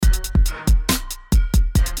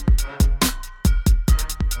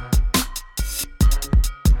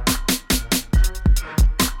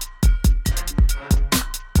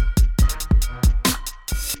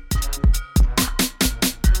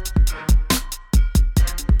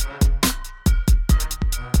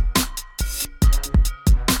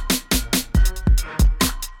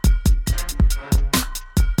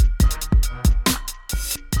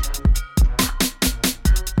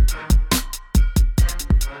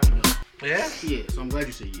Yeah? Yeah, so I'm glad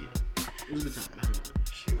you said yeah. It was a good time.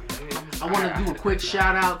 I want to do a quick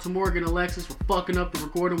shout out to Morgan Alexis for fucking up the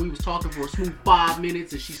recording. We was talking for a smooth 5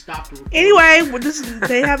 minutes and she stopped the recording. Anyway,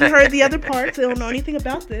 they haven't heard the other parts. They don't know anything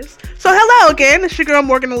about this. So hello again. It's your girl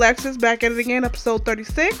Morgan Alexis back at it again, episode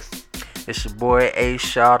 36. It's your boy A.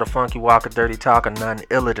 Shaw, the Funky Walker, Dirty Talker, none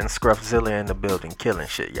iller than Scruffzilla in the building, killing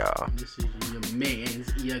shit, y'all. This is your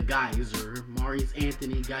man's, your geyser. Maurice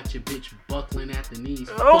Anthony got your bitch buckling at the knees.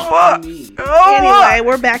 Anyway,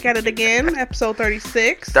 we're back at it again, episode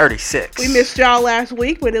 36. 36. We missed y'all last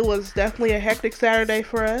week, but it was definitely a hectic Saturday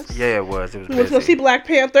for us. Yeah, it was. It was We went to go busy. see Black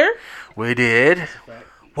Panther. We did.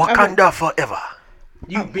 Wakanda forever.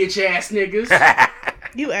 You bitch ass niggas.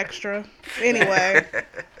 You extra. Anyway,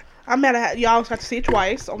 I'm mad at y'all got to see it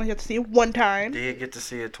twice. Only got to see it one time. Did get to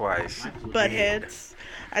see it twice. Buttheads.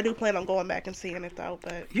 I do plan on going back and seeing it though,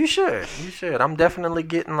 but You should. You should. I'm definitely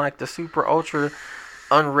getting like the super ultra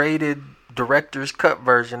unrated director's cut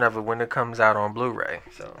version of it when it comes out on Blu-ray.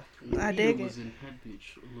 So I dig it. Was in head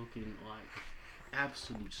bitch looking like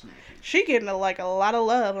absolute snapping. she getting a lot of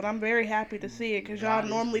love, and I'm very happy to see it because y'all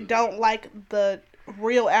normally don't like the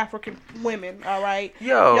real African women. All right,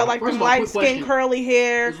 Yo, y'all like first the of all, light quick skin, question. curly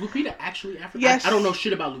hair. Is Lupita actually African? Yes. I don't know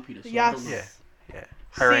shit about Lupita. So I Yes. don't know. yeah.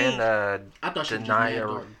 Her See, and I thought she was just mad Denaya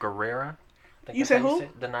dark. Guerrera. I think You that's said how who?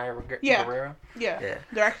 Denaya Yeah. Guerrera. Yeah, Yeah.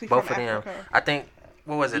 they're actually Both from of them. Africa. I think,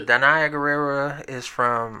 what was it? Denaya Guerrera is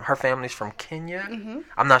from, her family's from Kenya. Mm-hmm.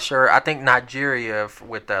 I'm not sure. I think Nigeria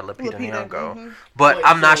with Lupita Lupita, Nyong'o. mhm. But Wait,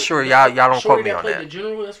 I'm not so sure. the Y'all don't shorty quote me on played that. The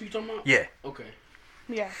general, that's what you talking about? Yeah. Okay.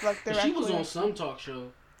 Yeah, like they're She was actually- on some talk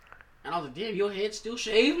show. And I was like, damn, your head still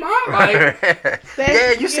shaved, mom. Like,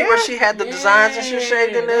 Yeah, you see where she had the designs and shit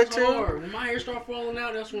shaved in there that's too? hard. When my hair start falling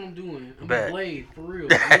out, that's what I'm doing. I'm Bet. a blade, for real.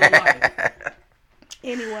 Real life.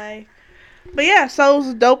 Anyway, but yeah, so it was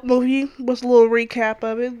a dope movie. What's a little recap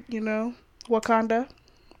of it? You know, Wakanda,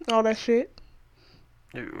 all that shit.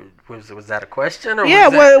 Was that a question? Or Yeah,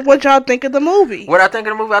 was that... what y'all think of the movie? What I think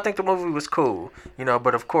of the movie, I think the movie was cool, you know.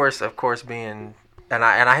 But of course, being and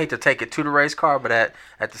I hate to take it to the race car, but at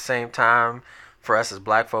the same time, for us as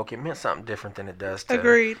black folk, it meant something different than it does to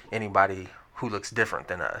Agreed. anybody who looks different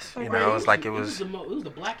than us. You Agreed. know, it's like it It was. was the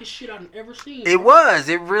blackest shit I've ever seen. It was.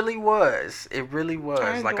 It really was. It really was.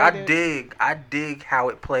 I Like enjoyed I dig how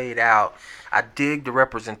it played out. I dig the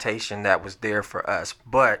representation that was there for us,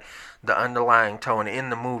 but the underlying tone in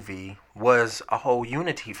the movie was a whole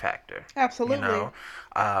unity factor. Absolutely. You know,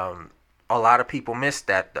 a lot of people missed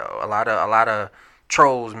that though. A lot of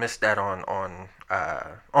trolls missed that on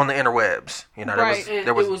the interwebs. You know, Right.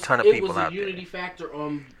 there was a ton of people out It was a unity factor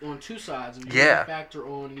on two sides. A unity Yeah. factor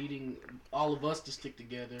on needing all of us to stick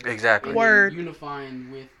together. Exactly. And Word. then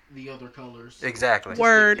unifying with the other colors. Exactly. to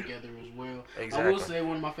Word. Stick together as well. I Exactly. will say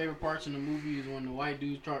one of my favorite parts in the movie is when the white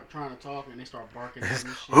dudes start trying to talk and they start barking at them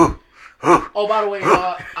and shit. Ooh, ooh. Oh, by the way,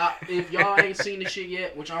 y'all, if y'all ain't seen this shit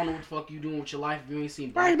yet, which I don't know what the fuck you doing with your life if you ain't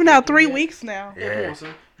seen. Right, it's Black been out Panther 3 yet. weeks now. Yeah, come Yeah. on,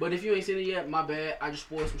 son. But if you ain't seen it yet, my bad. I just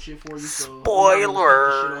spoiled some shit for you. So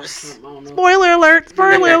Spoilers. I don't know. Spoiler alert!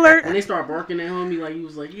 Spoiler alert! When they start barking at homie, like he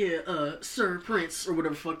was like, yeah, Sir Prince, or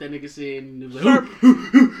whatever the fuck that nigga said. And he was like,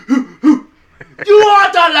 you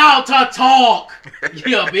aren't allowed to talk,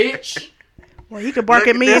 yeah, bitch. Well, he could bark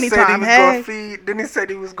at me They said anytime. Hey, Then he said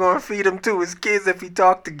he was going to feed him to his kids if he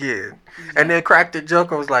talked again. And then cracked the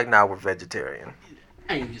joke and was like, nah, we're vegetarian.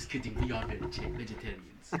 I ain't just kidding. We are vegetarians.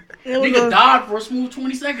 it was Nigga a- died for a smooth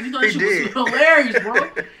 20 seconds. He thought He shit did. was hilarious, bro.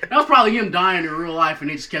 That was probably him dying in real life, and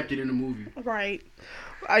they just kept it in the movie. right.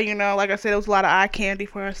 You know, like I said, it was a lot of eye candy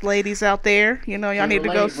for us ladies out there. You know, y'all need to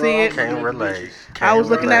go relate, see bro. it. Can't relate. I was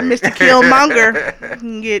looking at Mr. Killmonger. He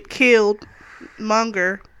can get killed.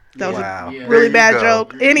 Monger. That was Wow. a Yeah. really There you bad go.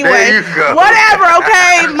 joke. There Anyway, you go. whatever,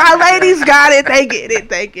 okay? My ladies got it. They get it.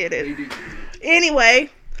 They get it. Anyway,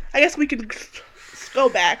 I guess we can go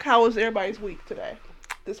back. How was everybody's week today?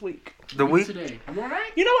 This week? The week. Today. You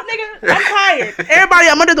alright? You know what, nigga? I'm tired. Everybody,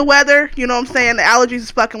 I'm under the weather. You know what I'm saying? The allergies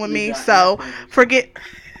is fucking with me. So,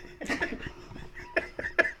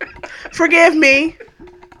 forgive me.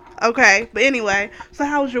 Okay, but anyway. So,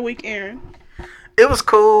 how was your week, Aaron? It was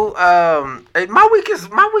cool.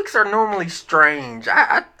 My weeks are normally strange.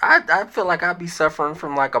 I feel like I'd be suffering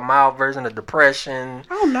from like a mild version of depression.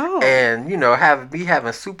 Oh no. And you know,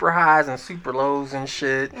 having super highs and super lows and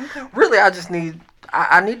shit. Okay. Really,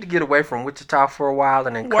 I need to get away from Wichita for a while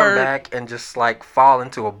and then come Word. back and just like fall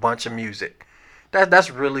into a bunch of music.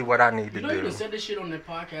 That's really what I need to You know, you do. done said this shit on the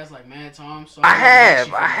podcast like mad times. So I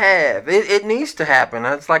have. It needs to happen.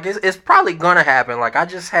 It's like it's probably gonna happen. Like I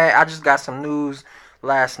just got some news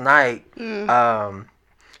last night. And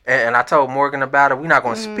and I told Morgan about it. We're not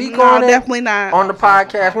going to speak No, on it definitely not. on the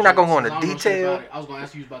podcast. We're not going to go I into don't know shit detail. about it. I was going to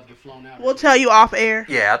ask you about to get flown out. We'll tell you off air.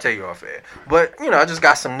 Yeah, I'll tell you off air. But I just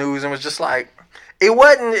got some news and was just like, it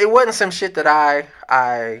wasn't some shit that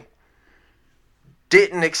I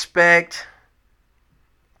didn't expect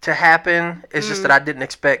to happen. It's just that I didn't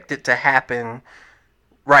expect it to happen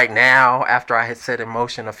right now after I had set in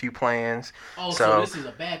motion a few plans. Oh, so this is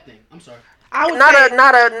a bad thing. I'm sorry. I would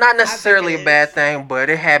Not necessarily it a bad is. thing, but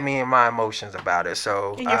it had me in my emotions about it.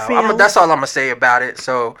 So In your feels. that's all I'm gonna say about it.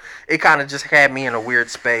 So it kind of just had me in a weird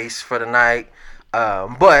space for the night,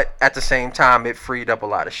 but at the same time, it freed up a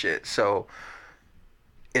lot of shit. So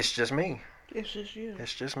it's just me. It's just you.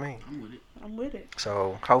 It's just me. I'm with it.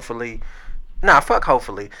 So hopefully,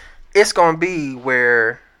 hopefully, it's gonna be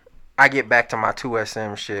where I get back to my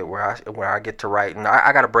 2SM shit where I get to write, and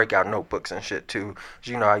I gotta break out notebooks and shit too.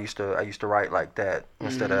 'Cause, I used to write like that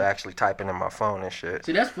instead of actually typing in my phone and shit.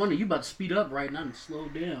 See, that's funny. You about to speed up right now and slow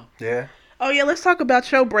down. Yeah. Oh yeah, let's talk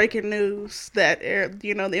about your breaking news that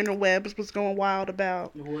the interwebs was going wild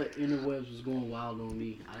about. What interwebs was going wild on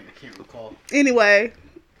me? I can't recall. Anyway,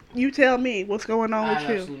 you tell me what's going on I with have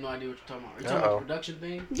you. absolutely no idea what you're talking about. Are you talking about the production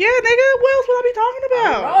thing? Yeah, nigga, what else would I be talking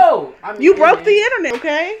about? Oh, I mean, You broke the internet,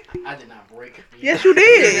 okay? I did not break it. Yes, you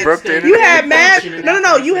did. Broke the You internet. had mad. Functioning No.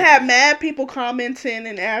 after You I had said mad people commenting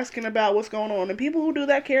and asking about what's going on, and people who do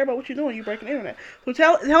that care about what you're doing. You breaking the internet. So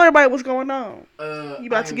tell everybody what's going on. You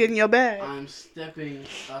about to get in your bag. I'm stepping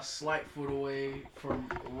a slight foot away from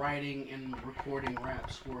writing and recording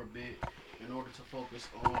raps for a bit in order to focus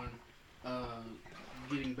on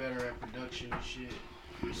getting better at production and shit,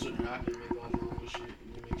 so that I can make all my own shit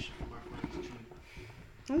and make shit for my friends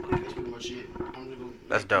too. Okay. That's pretty much it. I'm just gonna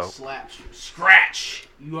That's make dope. these slaps from scratch.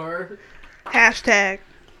 You heard? Hashtag.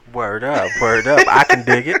 Word up. I can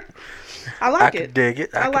dig it. I like I it. can dig it.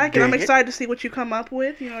 I like it. can I'm dig excited to see what you come up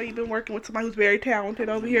with. You've been working with somebody who's very talented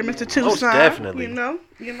over here, Mr. Tucson. Most definitely. You know,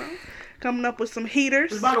 coming up with some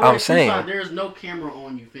heaters. By the way, I'm saying. Tucson, there's no camera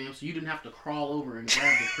on you, fam, so you didn't have to crawl over and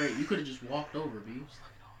grab the crate. You could have just walked over, B.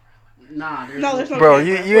 Nah, there's No, there's no Bro,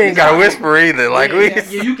 camera. you ain't gotta whisper either. Like yeah,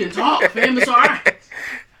 you can talk, fam. It's alright.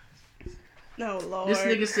 No, Lord. This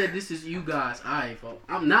nigga said this is you guys. Alright, folks.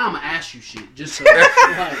 I'm gonna ask you shit just so.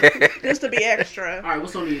 Like, Just to be extra. all right,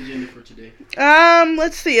 what's on the agenda for today?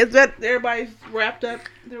 Let's see. Is that everybody's wrapped up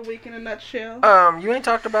their week in a nutshell? You ain't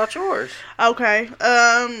talked about yours. Okay.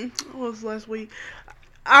 What was last week?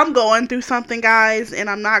 I'm going through something, guys, and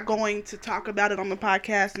I'm not going to talk about it on the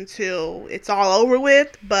podcast until it's all over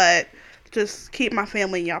with, but just keep my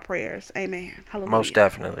family in y'all prayers. Amen. Hallelujah. Most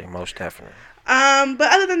definitely.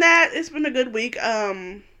 But other than that, it's been a good week.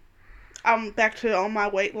 I'm back to on my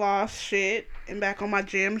weight loss shit and back on my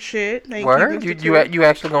gym shit. Thank Word? you, Mr. You Two. you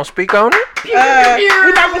actually gonna speak on it?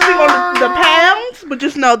 We're not gonna speak on the pounds, but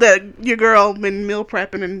just know that your girl been meal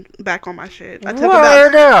prepping and back on my shit. I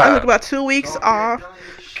took about 2 weeks off.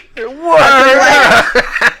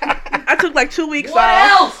 I took like 2 weeks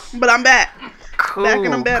off, but I'm back. Cool, Back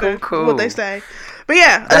and I'm better. Cool. What they say. But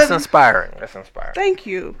yeah, That's inspiring. thank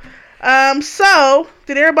you. So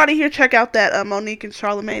did everybody here check out that Monique and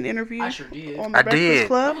Charlamagne interview? I sure did. On the I Breakfast did. That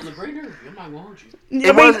Club? was a great interview. I'm not gonna hold you.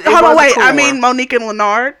 Hold on, wait. cool I mean one. Monique and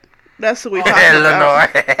Leonard. That's who we talking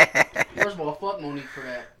about. Illinois. First of all, fuck Monique for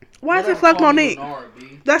that. Why is Don't it ever fuck call me Monique? Leonard,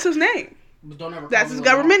 B. That's his name. But don't ever That's call me his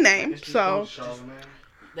government Leonard. name. It's just So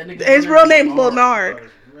Charlamagne. that nigga his real name is Leonard.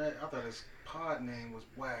 I thought his pod name was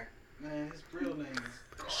whack. Man, his real name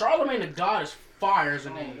is. Charlamagne the God is fire as a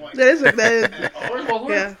name. That is. First of all,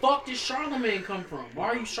 where Yeah. the fuck did Charlamagne come from? Why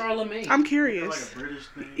are you Charlamagne? I'm Like curious. a British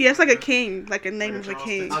thing. Yeah, it's like a king, like a name of a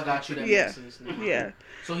king. I got you. That Yeah. makes sense now. Yeah.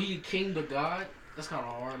 So he king the God? That's kind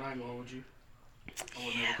of hard. I ain't gonna hold you.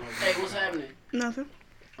 Hey, what's happening? Nothing.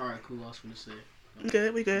 All right, cool. I was gonna say.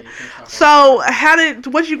 Good. We good. Yeah, can't talk So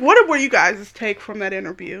what were you guys' take from that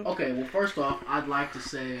interview? Okay, well, first off, I'd like to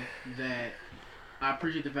say that I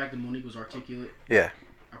appreciate the fact that Monique was articulate. Yeah.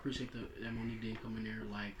 I appreciate that Monique didn't come in there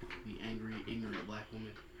like the angry, ignorant black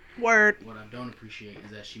woman. Word. What I don't appreciate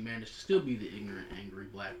is that she managed to still be the ignorant, angry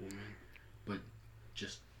black woman, but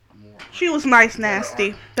just more. She was nice,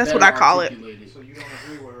 nasty. That's what I call it. articulated. So you don't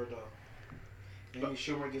agree with her though? Amy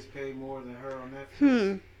Schumer gets paid more than her on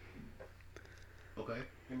Netflix. Okay.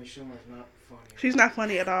 Amy Schumer's not funny. She's not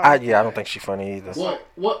funny at all. I don't think she's funny either. Well,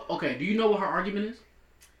 what? Okay. Do you know what her argument is?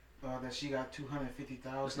 That she got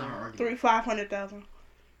 250,000. That's not her argument. 500,000.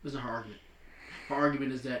 That's not her argument. Her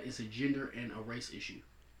argument is that it's a gender and a race issue.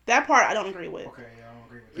 That part I don't agree with. Okay, I don't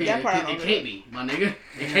agree with that. Yeah, That part I it don't can't be, my nigga. It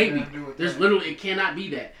Yeah, can't nothing to do be. with There's that. literally, it cannot be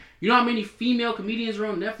that. You know how many female comedians are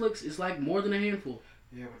on Netflix? It's like more than a handful.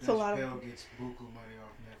 Yeah, but It's a lot then of- Chappelle gets buku money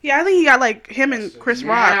off Yeah, I think he got like him and Chris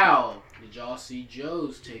Rock. Now, did y'all see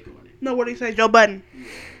Joe's take on it? No, what did he say? Joe Budden. Yeah.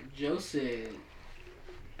 Joe said,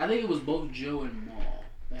 I think it was both Joe and Maul.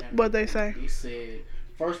 What'd they say? They said,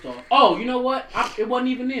 first off, oh, you know what? It wasn't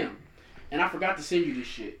even them. And I forgot to send you this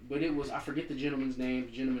shit. But it was, I forget the gentleman's name.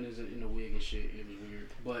 The gentleman is in a wig and shit. It was weird.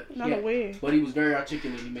 But Not a wig. But he was very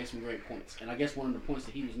articulate. He made some great points. And I guess one of the points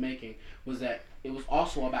that he was making was that it was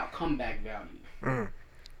also about comeback value. Mm.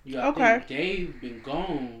 You gotta think Dave been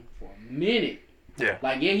gone for a minute. Yeah.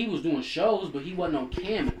 Like, yeah, he was doing shows, but he wasn't on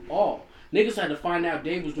cam at all. Niggas had to find out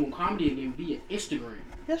Dave was doing comedy again via Instagram.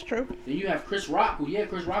 That's true. Then you have Chris Rock,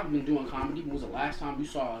 Chris Rock has been doing comedy. When was the last time you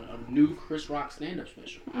saw a new Chris Rock stand-up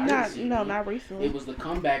special? Not recently. It was the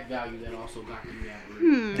comeback value that also got me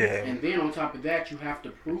out. Yeah. And then on top of that, you have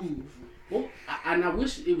to prove. Well, I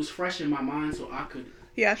wish it was fresh in my mind so I could.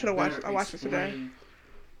 Yeah, I should have watched. I watched it today.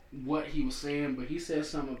 What he was saying, but he said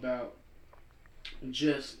something about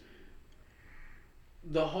just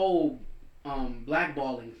the whole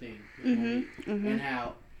blackballing thing, and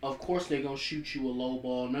how, of course, they're gonna shoot you a low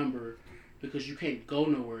ball number because you can't go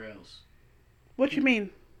nowhere else. What you mean?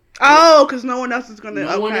 Oh, because no one else is gonna.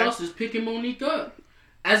 No one else is picking Monique up.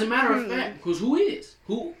 As a matter of fact, because who is?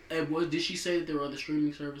 Who? Did she say that there were other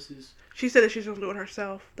streaming services? She said that she's gonna do it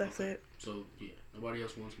herself. That's it. So yeah, nobody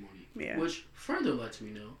else wants Monique. Yeah. Which further lets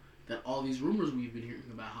me know that all these rumors we've been hearing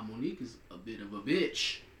about how Monique is a bit of a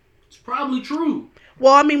bitch. It's probably true.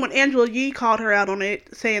 Well, I mean, when Angela Yee called her out on it,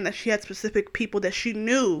 saying that she had specific people that she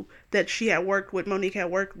knew that she had worked with, Monique had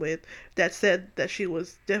worked with, that said that she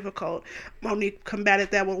was difficult, Monique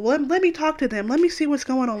combated that with, well, let me talk to them. Let me see what's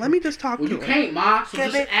going on. Let me just talk to them. Well, you can't, Ma. So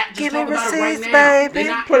Give me talk about receipts, it right now. baby.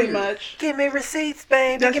 Pretty much. Give me receipts,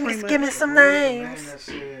 baby. That's Give pretty me much. some Man names. that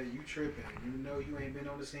said you tripping. You know you ain't been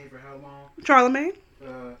on the scene for how long? Charlamagne?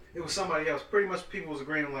 It was somebody else. Pretty much people was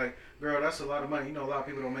agreeing like, girl, that's a lot of money. You know a lot of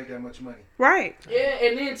people don't make that much money. Right. Yeah,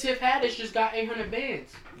 and then Tiff Haddish just got 800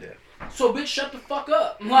 bands. Yeah. So, bitch, shut the fuck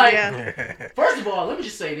up. Like, Yeah. first of all, let me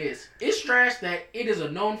just say this. It's trash that it is a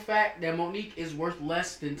known fact that Monique is worth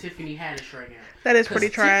less than Tiffany Haddish right now. That is pretty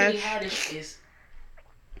trash. Tiffany Haddish is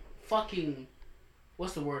fucking...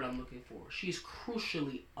 What's the word I'm looking for? She's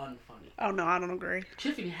crucially unfunny. Oh, no, I don't agree.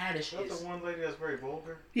 Tiffany Haddish That's is... the one lady that's very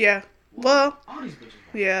vulgar. Yeah. Well, all these bitches.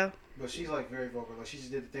 yeah. But she's like very vulgar. Like she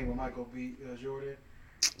just did the thing with Michael B. Jordan.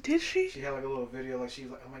 Did she? She had like a little video. Like she's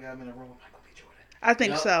like, oh my god, I'm in a room with Michael B. Jordan. I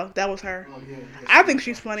think Yup. so. That was her. Oh yeah. I think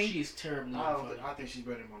she's funny. She's terribly I unfunny. think she's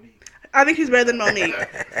better than Monique. I think she's better than Monique.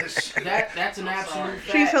 That's an absolute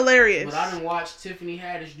fact. She's hilarious. But I done watched Tiffany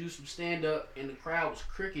Haddish do some stand up and the crowd was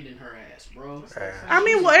cricketing her ass, bro. I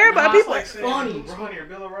mean, well, everybody, Nah, people. it's like funny, Who's bro. funnier,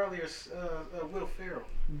 Bill O'Reilly or Will Ferrell?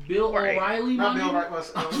 Bill Right. O'Reilly, Not my Bill nigga? O'Reilly.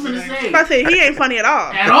 I was gonna say I say he ain't funny at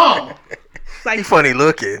all. at all. Like, He funny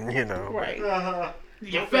looking, you know. right.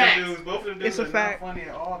 Your Both facts. of them dudes It's a are fact. not funny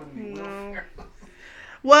at all to me. Will No. Ferrell.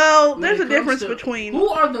 Well, When there's it a comes difference to- between. Who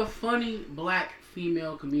are the funny black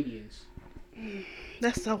female comedians?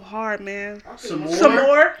 That's so hard, man. I think Some most-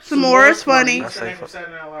 more? Some more is funny. What's her name from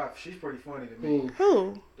Saturday Night Live? She's pretty funny to me.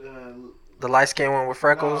 Who? Who? The light skinned one with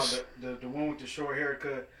freckles. The one with the short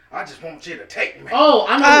haircut. I just want you to take me. Oh,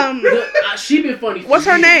 I know. She been funny. For What's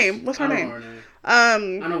her years. name? What's her I don't name? know her name. I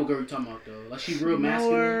Um, know what girl you're talking about though. Like she real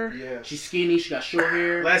masculine. more. Yeah. She's skinny. She got short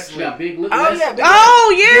hair. Leslie. She got big lips. Oh, yeah, big-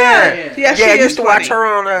 Oh yeah, Yeah. yeah. She Yeah, I is used to watch funny. her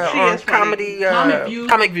on She on is funny. comedy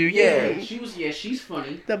Comic View. Yeah. She was. Yeah, she's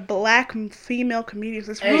funny. The black female comedians.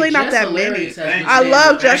 It's Hey, really not Jess that many. Hilarious has been I stand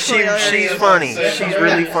love up. Jess She, Hilarious. she's funny. Jess She's Hilarious.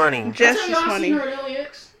 really funny. Jess I is tell y'all, I funny. seen her at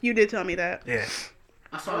LAX. You did tell me that. Yeah.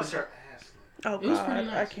 I saw How's her. her ass? Oh It was pretty God,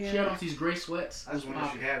 I nice. She had on can't. these gray sweats. I just wondered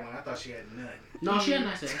if she had one. I thought she had none. No, she had a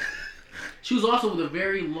nice ass. She was also with a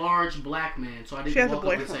very large black man, so I didn't She has a walk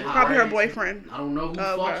up and say boyfriend. hi. Probably her boyfriend. I don't know who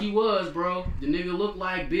the Oh, fuck okay. he was, bro. The nigga looked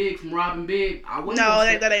like Big from Robin Big. I wouldn't No, have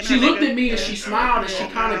that- said- that ain't She her looked nigga. at me and she smiled and she Yeah.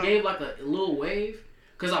 kind of gave like a little wave.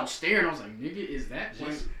 Cause I was staring. I was like, nigga, is that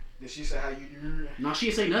When, just... did she say how you? No, she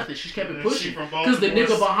didn't say nothing. She kept it She pushing. from Cause the Baltimore.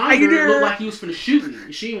 nigga How behind you her doing? looked like he was finna shoot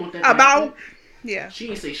me. She didn't want that. to About. happen. Yeah. She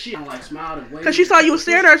didn't say shit. I like smiled and waved. Cause she saw you was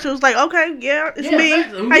staring at her. She was like, "Okay, yeah, it's Yeah, me.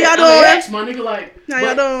 facts. How y'all LAX, doing? my nigga, like. How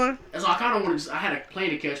y'all but- doing? So I kind of wanted to, I had a plane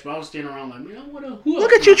to catch, but I was standing around like, man, who else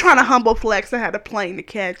Look at can you I trying to see? humble flex. I had a plane to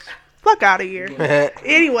catch. Fuck out of here.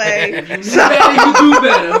 Anyway, If you knew so better, you do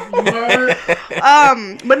better. You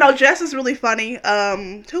heard? but no, Jess is really funny.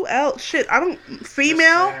 Who else? Shit, I don't.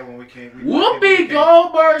 Female. Whoopi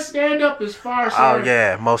Goldberg stand up is fire. Oh sir.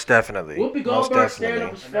 yeah, most definitely. Whoopi Most Goldberg stand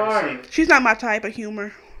up definitely. is fire. She's not my type of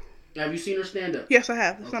humor. Have you seen her stand up? Yes, I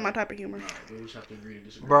have. It's not my type of humor. We just have to agree to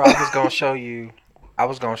disagree. Bro, I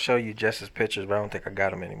was gonna show you Jess's pictures, but I don't think I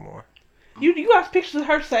got them anymore. You got pictures of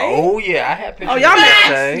her saying? Oh yeah, I had pictures. Oh, y'all of nasty.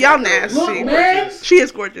 that Y'all nasty. Look, man. She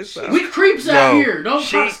is gorgeous, though. We creeps out Yo, here. Don't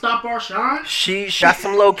try to she- stop our shine. She got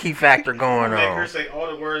some low key factor going Make her on. say all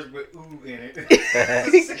the words with ooh in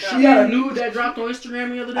it. She got a nude that dropped on Instagram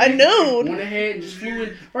the other day. A nude? Went ahead and just flew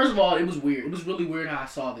in. First of all, it was weird. It was really weird how I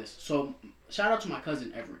saw this. So, shout out to my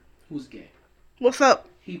cousin Everett, who's gay. What's up?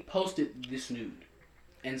 He posted this nude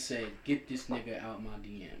and said, "Get this nigga out my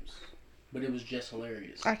DMs." But it was just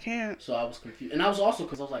hilarious. I can't. So I was confused. And I was also,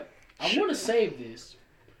 because I was like, I want to save this,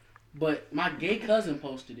 but my gay cousin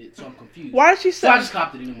posted it, so I'm confused. Why did she So I say? just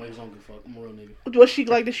copped it anyway. I don't give a fuck. I'm a real nigga. Was she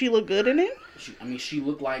like? Did she look good in it? She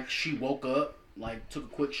looked like she woke up, like took a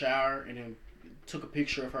quick shower, and then took a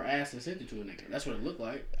picture of her ass and sent it to a nigga. That's what it looked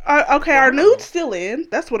like. Okay, our nude's still in.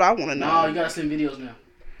 That's what I want to No, know. you gotta send videos now.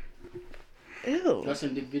 You Ew. gotta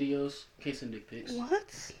send dick videos. Can't send dick pics.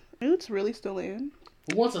 What? Nude's really still in?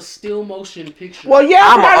 Who wants a still motion picture? Well, yeah,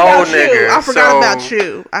 I I'm forgot an about old you. nigga, I forgot so about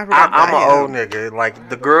you. I forgot I'm about an him. old nigga. Like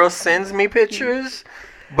the girl sends me pictures,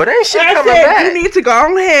 but ain't shit I coming said back. you need to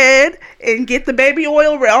go ahead and get the baby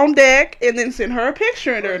oil on deck and then send her a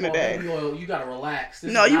picture during the day. Baby oil, you gotta relax.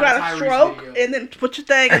 This No, is you not a gotta Tyrese stroke video. and then put your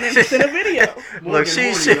thing and then send a video. Look, Morgan she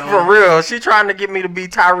Morgan, shit y'all. for real. She trying to get me to be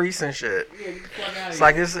Tyrese and shit. Yeah, get the fuck out of It's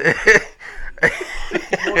like it's.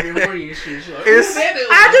 Morgan Morgan and shit. She's like, It's- "Who said it?"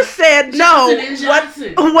 I just said no. Johnson and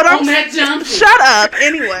Johnson. What I'm Matt Johnson. shut up.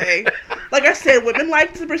 Anyway, like I said, women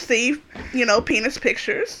like to receive, penis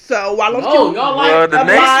pictures. So why don't No, you? y'all Well, like the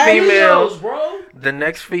next live female- videos, bro. The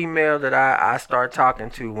next female that I start talking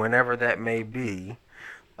to, whenever that may be,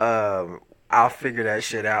 I'll figure that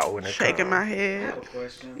shit out when it Shaking my comes. I head. have a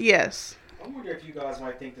question. Yes. I wonder if you guys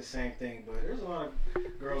might think the same thing, but there's a lot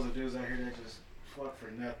of girls and dudes out here that just fuck for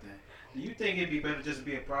nothing. Do you think it'd be better just to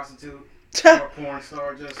be a prostitute or a porn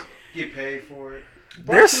star, just get paid for it?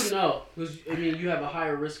 This No, because you have a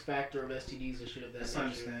higher risk factor of STDs and shit of that That's nature.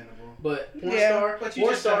 understandable. But porn Yeah. star, But you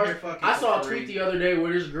porn just out stars. here fucking I for saw a free. tweet the other day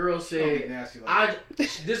where this girl Don't be said, nasty like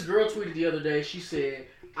this girl tweeted the other day. She said,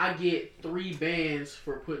 "I get 3 bands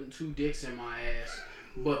for putting 2 dicks in my ass,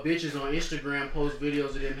 but bitches on Instagram post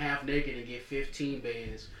videos of them half naked and get 15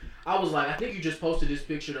 bands." I was like, I think you just posted this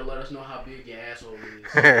picture to let us know how big your asshole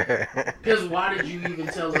is. Because why did you even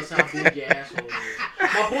tell us how big your asshole is?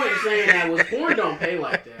 My point in saying that was porn don't pay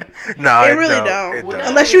like that. no, It really don't. It With that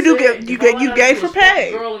Unless you being do said, get- you if all get- you I gay do for is fuck pay.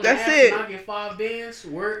 a girl in the That's ass it. And I get 5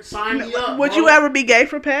 bands. Sign me up. Would bro. you ever be gay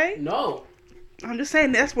for pay? No. I'm just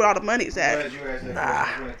saying that's where all the money's I'm at. glad you asked that Nah.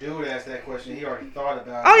 question. When a dude asked that question, he already thought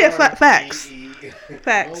about Oh it. yeah, facts. He-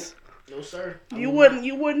 Facts. No, sir. I You will wouldn't. not-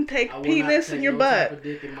 You wouldn't take I will penis not in take your no type butt of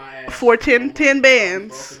dick in my ass. for 10 I'm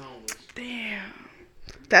bands. broken homeless. Damn.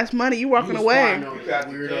 That's money. You walking You was away. fine, though. You got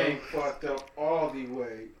the Weirdo. game fucked up all the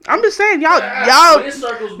way. I'm just saying, y'all. But Y'all. it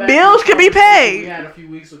circles back bills to the can be conversation paid. We had a few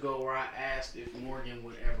weeks ago where I asked if Morgan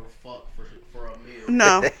would ever fuck for a meal.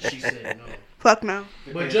 No. She said no. Fuck no.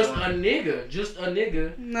 But just a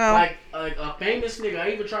nigga, No. like a famous nigga.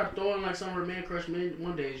 I even tried to throw in like some of her man crush men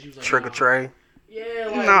one day. And she was like, Trick or nah. Trey. Yeah,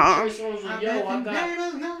 like Nah. Trey Songz was like, yo, I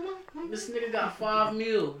got this nigga got 5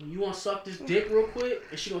 mil. You want to suck this dick real quick?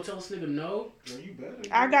 And she gonna tell this nigga no? Girl, you better.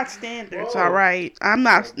 I got standards. Whoa. All right. I'm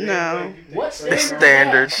not. No. What It's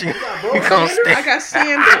standard? standard. She You got bro you gonna standards? I got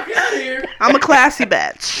standards. Get out of here. I'm a classy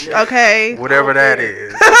bitch. Okay. whatever that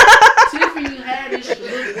is. Tiffany Haddish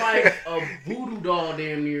look like a voodoo doll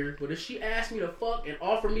damn near. But if she asked me to fuck and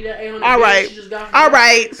offer me that 800 All right. she just got from All Netflix,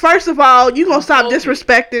 right. First of all, you gonna I'm stop open.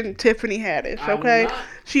 disrespecting Tiffany Haddish. I will Okay. not.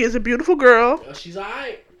 She is a beautiful girl She's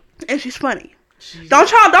alright. and she's funny. She's Don't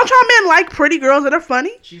y'all men like pretty girls that are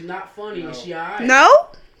funny? She's not funny. No. And she alright. No.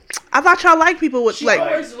 I thought y'all like people with She like.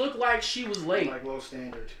 always looked like she was late. Like low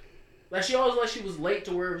standard. Like she always like she was late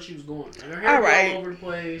to wherever she was going. Like her hair All was right. all over the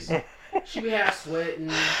place. She be half sweating.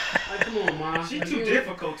 Like, come on, mom. She Like, too you-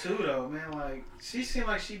 difficult too, though, man. Like she seemed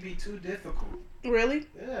like she'd be too difficult. Really?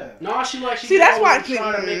 Yeah. No, she like she. See, that's always why-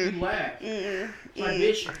 try to make you laugh. Mm-mm. Like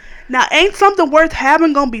bitch, Now, ain't something worth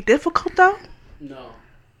having gonna be difficult though? no.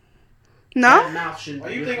 No. That mouth shouldn't Why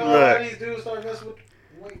be you think difficult. all Look. these dudes start messing with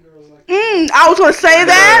white girls like I was gonna say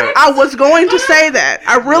that. I was going to say that.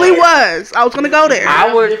 I really was. I was gonna go there.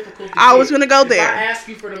 I would- I was gonna go If there. I ask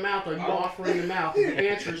you for the mouth, are you offering the mouth? If the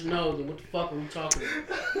answer is no, then what the fuck are we talking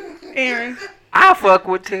about? Aaron, I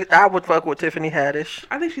would fuck with Tiffany Haddish.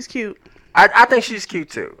 I think she's cute. I think she's cute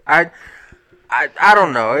too. I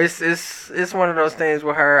don't know. It's one of those things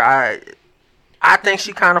with her. I think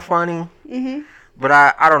she kind of funny, Mhm. but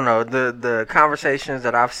I don't know. The conversations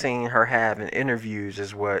that I've seen her have in interviews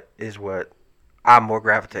is what I more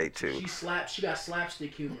gravitate to. She got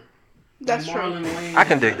slapstick humor. That's Like true. Marlon Wayans, I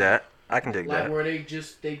can dig that. I can dig Like that. where they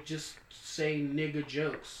just say nigga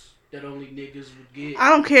jokes. that only niggas would get. I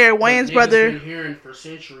don't care. But Wayans niggas brother. been hearing for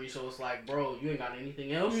centuries, so it's like, bro, you ain't got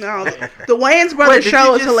anything else. No, Like, the Wayans brother Wait, did show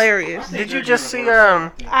you is just- hilarious. Did you just see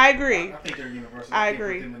I agree. I think they're universal. I can't put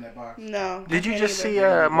agree. them in that box. No. Did you I just can't see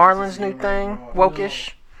either. Marlon's new thing,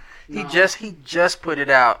 Wokish? no. He just put it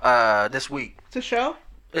out this week. It's a show?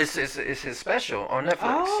 It's his special on Netflix.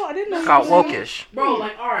 Oh, I didn't know. It's he called was in it. Wokish. Bro,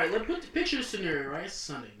 like, alright, let's put the picture the scenario, right? It's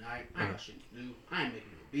Sunday night. I ain't got shit to do. I ain't making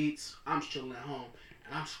no beats. I'm just chilling at home.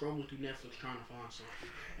 And I'm scrolling through Netflix trying to find something.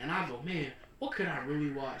 And I go, man, what could I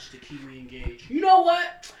really watch to keep me engaged? You know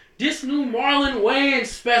what? This new Marlon Wayans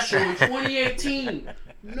special in 2018.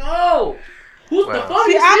 No! Who's the Well.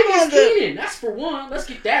 funniest See, I'm nigga is on the- Keenan? That's for one. Let's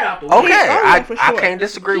get that out the way. Okay, Yeah, for I sure. can't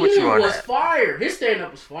disagree with you Keenan on was that. fire. His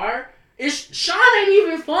stand-up was fire. Sean ain't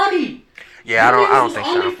even funny. Yeah, I Them don't niggas think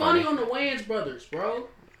was only Sean funny funny. on the Wayans brothers, bro.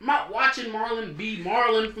 I'm not watching Marlon be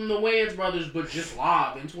Marlon from the Wayans brothers, but just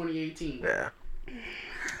live in 2018. Yeah.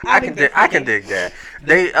 I I think can that's funny. dig that.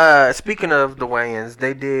 They speaking of the Wayans,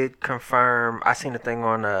 they did confirm. I seen a thing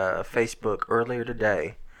on Facebook earlier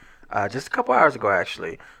today, just a couple hours ago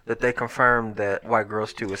actually, that they confirmed that White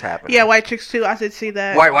Girls 2 is happening. Yeah, White Chicks too. I did see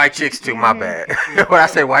that. White Chicks 2. My bad. When I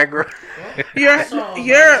say White Girl, You're I saw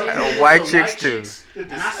you're White Chicks too.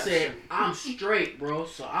 And I said, I'm straight, bro,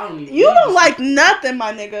 so I don't even you need don't to like see- nothing,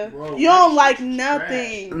 my nigga. Bro, You don't White like Chicks is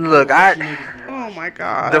nothing. trash. Look, What you niggas been Oh watching? my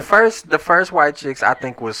god. the first White Chicks I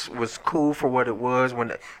think was cool for what it was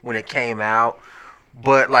when it came out,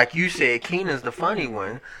 but like you said, Keenan's the funny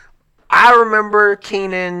one. I remember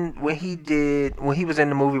Keenan when he was in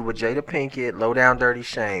the movie with Jada Pinkett, Low Down Dirty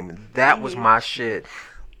Shame. That was my shit.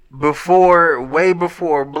 Way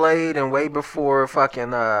before Blade and way before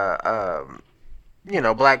fucking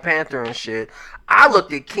Black Panther and shit. I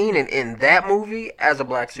looked at Keenan in that movie as a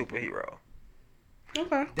black superhero.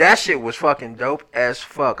 Okay. That shit was fucking dope as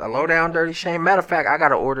fuck. A Low Down Dirty Shame. Matter of fact, I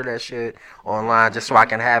gotta order that shit online just so I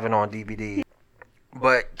can have it on DVD.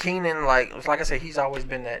 But Keenan, like I said, he's always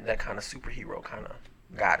been that kind of superhero kind of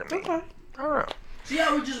guy to me. Okay. I don't know. See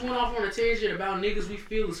how we just went off on a tangent about niggas we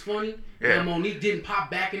feel is funny? Yeah. And Monique didn't pop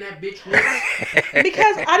back in that bitch once?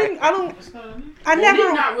 Because I Monique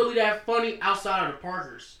never. not really that funny outside of the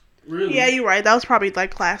Parkers. Really. Yeah, you're right. That was probably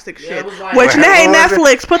like classic Yeah, shit. it was like- Which, What hey, was it?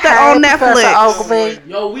 Netflix, put that Hey, on Professor Netflix.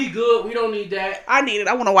 Ogilvy. Yo, we good. We don't need that. I need it.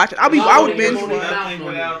 I want to watch it. I Y'all would wanna get binge Monique watch. out. Nothing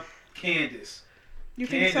without Candace. You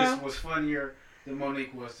think Candace so? was funnier than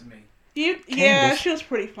Monique was to me. Yeah, Candace. she was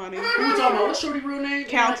pretty funny. Who we talking about? What's Shorty real name?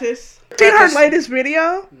 Countess. Seen her latest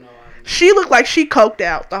video? No, I didn't. She looked like she coked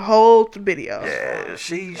out the whole video. Yeah,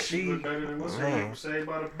 she. looked better than what's her man. name? Say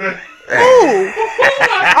about a better. Ooh.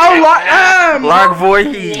 Oh, Lark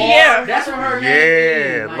Voorhees. Yeah. That's what her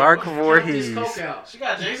Yeah, name is. Lark Count Voorhees. this coke out. She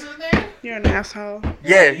got Jason's name? You're an asshole.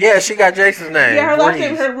 Yeah, she got Jason's name. Yeah, her last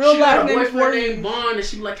name, Voorhees. her real She got last a name is boyfriend named Voorhees. Vaughn, and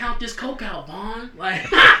she be like, count this coke out, Vaughn. Like,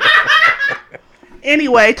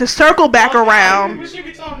 Anyway, to circle back around. When she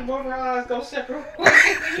be talking about her eyes go separate.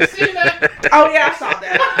 You see that? Oh yeah, I saw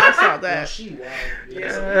that. I saw oh, that. she wild.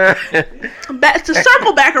 Yeah. Back to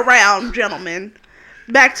circle back around, gentlemen.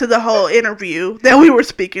 Back to the whole interview that we were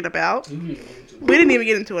speaking about. We didn't even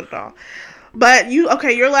get into it at all. But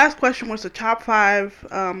your last question was the top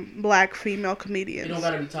 5 black female You comedians. don't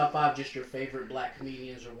gotta be top 5, just your favorite black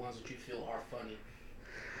comedians or ones that you feel are funny.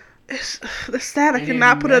 It's, the stat I And then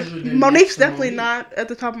cannot put measure them Monique's next to definitely Monique. not at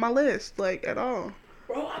the top of my list, like at all.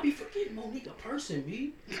 Bro, I be forgetting Monique a person,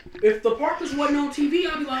 B. If the Parkers wasn't on TV,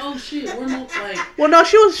 I'd be like, oh shit, we're not like. Well, no,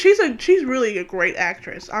 she's really a great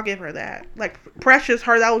actress. I'll give her that. Like Precious,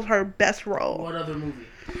 that was her best role. What other movie?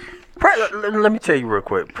 Let me tell you real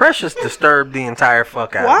quick. Precious disturbed the entire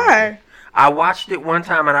fuck out of me. Why? I watched it one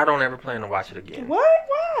time and I don't ever plan to watch it again. What?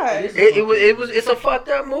 Why? It's a fucked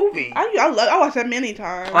up movie. I watched that many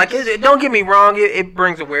times. Like, don't get me wrong, it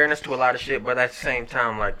brings awareness to a lot of shit, but at the same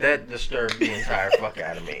time, like, that disturbed the entire fuck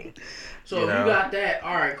out of me. So You if know? you got that,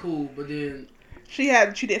 alright, cool. But then, she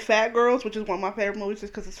did Fat Girls, which is one of my favorite movies,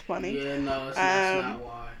 just because it's funny. yeah, no, that's not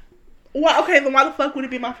why. Well, okay, then why the fuck would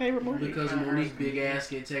it be my favorite movie? Because Monique's big ass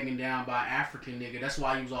get taken down by African nigga. That's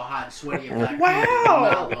why he was all hot and sweaty and Black Panther.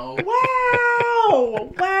 Wow! Not low.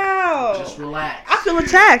 Wow! Wow! Just relax. I feel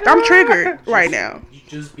attacked. I'm triggered right now. You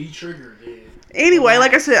just be triggered, then. Anyway,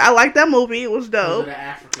 like I said, I like that movie. It was Because of dope. the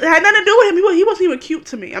African. It had nothing to do with him. He wasn't even cute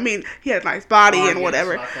to me. I mean, he had a nice body Oh, and yeah,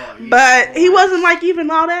 whatever. that's what I thought, yeah. But he wasn't like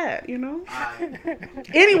even all that, you know? Alright.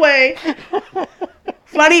 Anyway,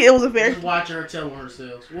 funny, it was a very... Just watch her telling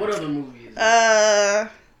herself. What other movie is it?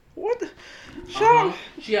 What the... Sean...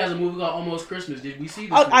 She has a movie called Almost Christmas. Did we see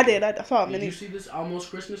this Oh, movie? I did. I saw it Did many... you see this Almost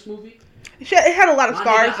Christmas movie? It had a lot of My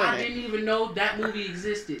stars nigga, I in it. didn't even know that movie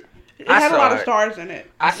existed. It had a lot of stars in it.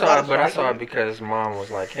 I saw it, but I saw it because Mom was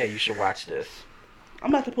like, "Hey, you should watch this." I'm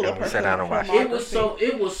about to pull up And we her sat down and watched it.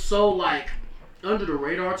 It was so like under the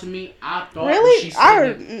radar to me. I thought Really? when she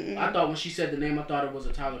said I thought when she said the name, I thought it was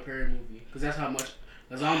a Tyler Perry movie because that's how much.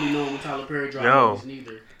 Cause I don't be knowing when Tyler Perry dropped movies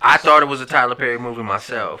neither. I thought it was a Tyler Perry movie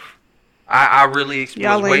myself. I really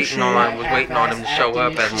was waiting on him to show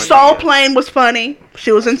up as Madea. Soul Plane was funny.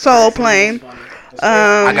 She was in Soul Plane.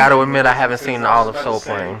 I gotta admit, I haven't seen all of Soul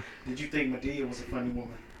Plane. Did you think Madea was a funny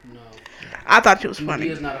woman? No. I thought she was funny.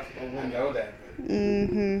 Madea's not a woman. I know that.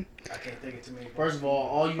 Mm-hmm. I can't think of too many. First of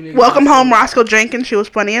all you niggas. Welcome Home, Roscoe Jenkins. She was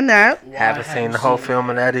funny in that. Haven't seen the whole film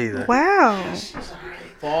of that either. Wow.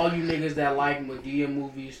 For all you niggas that like Madea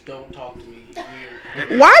movies, don't talk to me.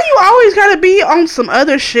 Why you always gotta be on some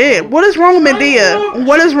other shit? What is wrong with Madea?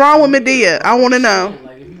 What is wrong with Madea? I want to know.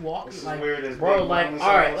 Like if you walk, like bro, like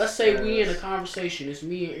all right, let's say we in a conversation. It's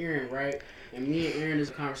me and Aaron, right? And me and Aaron is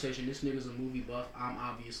a conversation. This nigga's a movie buff. I'm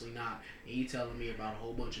obviously not. And he telling me about a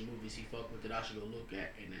whole bunch of movies he fuck with that I should go look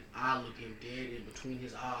at. And then I look him dead in between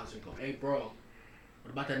his eyes and go, "Hey, bro.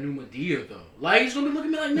 What about that new Madea though?" Like he's gonna be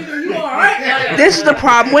looking at me like, "Nigga, you alright?" Like, This is the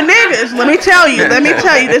problem with niggas. Let me tell you.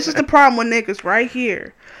 This is the problem with niggas right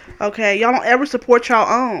here. Okay, y'all don't ever support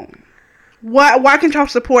y'all own. Why can't y'all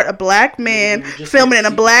support a black man filming in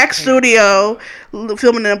a black studio,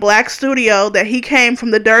 that he came from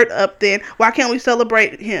the dirt up then? Why can't we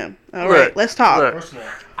celebrate him? All right, let's talk. First of all,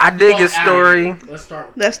 I dig his story.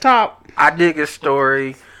 Let's talk. I dig his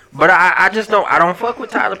story. But I just don't. I don't fuck with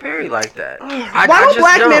Tyler Perry like that. Why don't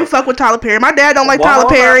black men fuck with Tyler Perry? My dad don't like Tyler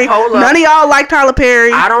Perry. None of y'all like Tyler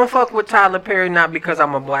Perry. I don't fuck with Tyler Perry not because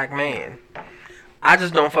I'm a black man. I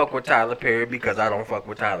just don't fuck with Tyler Perry because I don't fuck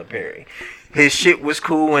with Tyler Perry. His shit was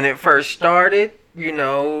cool when it first started. You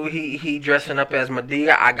know, he dressing up as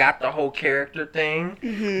Madea. I got the whole character thing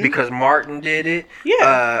because Martin did it.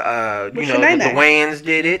 Yeah. You know, the Wayans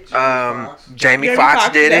did it. Jamie Foxx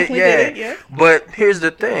did it. Yeah. But here's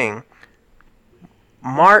the thing.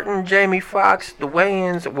 Martin, Jamie Foxx, the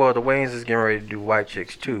Wayans. Well, the Wayans is getting ready to do White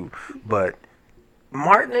Chicks too, but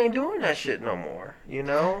Martin ain't doing that shit no more, you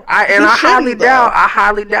know. I highly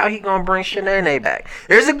doubt he gonna bring Shanae back.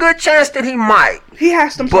 There's a good chance that he might. He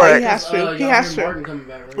has to. He has to. He has to. Martin coming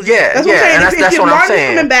back, right? Yeah, that's that's what I'm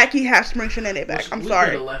saying. Coming back, he has to bring Shanae back. I'm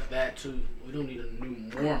sorry. We could have left that too. We don't need a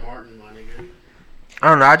new more Martin, my nigga. I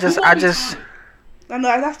don't know. I just. No,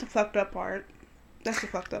 that's the fucked up part. That's the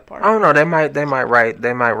fucked up part. I don't know. They might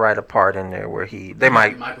write a part in there where they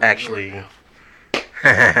might actually.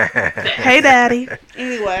 Hey, Daddy.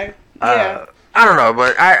 Anyway, yeah. I don't know,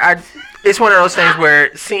 but I it's one of those things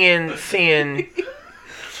where seeing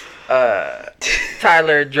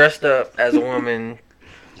Tyler dressed up as a woman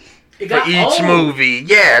for each movie.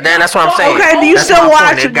 Yeah, that's what I'm saying. Okay, do you still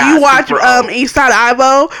watch? Do you watch Eastside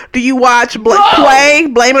Ivo? Do you watch Quay?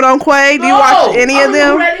 Blame It on Quay. Do you watch any of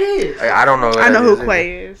them? I don't know. I know who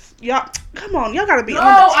Quay is. Y'all, come on, y'all gotta be on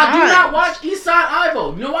the No, time. I do not watch Eastside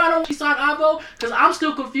Ivo. You know why I don't watch Eastside Ivo? Because I'm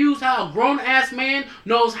still confused how a grown-ass man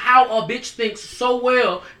knows how a bitch thinks so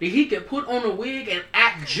well that he can put on a wig and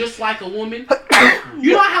act just like a woman.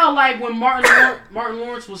 You know how, like, when Martin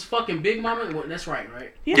Lawrence was fucking Big Mama? Well, that's right?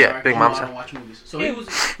 Yeah, right? Big Mama. I don't watch movies. So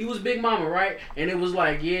he was Big Mama, right? And it was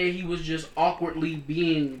like, yeah, he was just awkwardly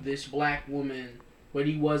being this black woman, but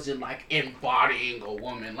he wasn't like embodying a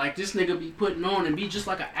woman. Like this nigga be putting on and be just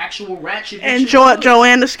like an actual ratchet. And Joanne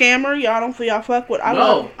the Scammer, y'all fuck with. I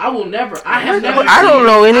will never. I have never. I don't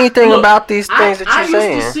know anything about these things that you're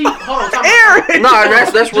saying. I used to see. Hold on, Aaron.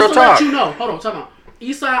 No, that's real talk. To let you know. Hold on, talk about.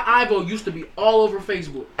 Eastside Ivo used to be all over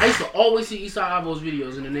Facebook. I used to always see Eastside Ivo's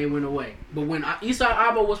videos and then they went away. But when Eastside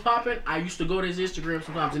Ivo was popping, I used to go to his Instagram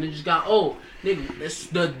sometimes and it just got old. Nigga,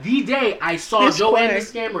 the day I saw Joanne the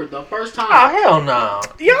Scammer the first time. Oh, hell no.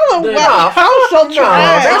 Y'all so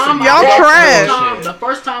trash. Y'all trash. The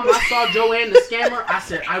first time I saw Joanne the Scammer, I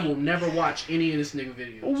said, I will never watch any of this nigga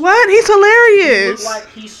videos. What? He's hilarious. He looked like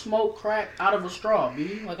he smoked crack out of a straw,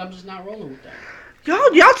 B. Like, I'm just not rolling with that.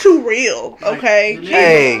 Y'all too real, okay?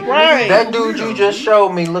 Hey, right. That dude you just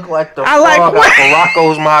showed me looked like the frog out of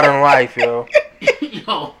Rocko's Modern Life, yo.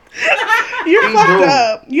 Yo. You're fucked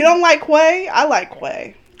up. You don't like Quay? I like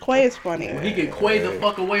Quay. Quay is funny. He can Quay the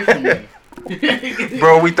fuck away from me.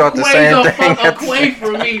 Bro, we thought the same thing. Fuck away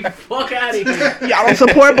from me. Fuck out of here. Y'all don't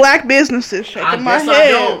support black businesses. Shaking my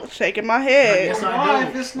head. Shaking my head. Why,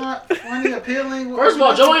 if it's not funny, appealing? First of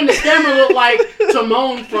all, Joanne the Scammer looked like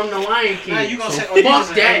Timon from The Lion King. Nah, you gonna say,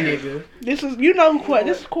 fuck that nigga. This is, you know who Quay.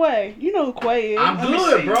 This is Quay. You know who Quay is. I'm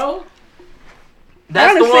good, bro.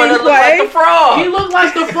 That's I the done one seen that looked like Play. the frog. He looked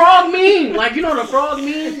like the frog meme. Like, you know the frog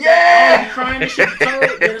meme? Yeah. He crying and shit. Yeah,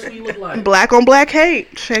 that's what he looked like. Black on black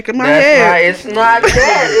hate. Shaking my That's head. not, it's not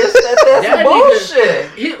that. That's That bullshit.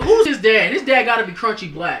 Who's his dad? His dad gotta be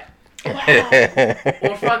Crunchy Black.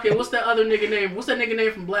 Or fucking, what's that other nigga name? What's that nigga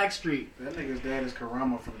name from Blackstreet? That nigga's dad is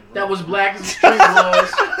Karama from the That was black as the street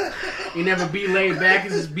was. He never be laid back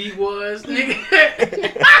as his beat was. Nigga.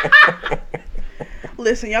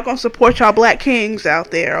 Listen, y'all gonna support y'all black kings out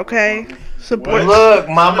there, okay? Support. Look,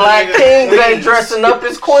 my black kings ain't dressing up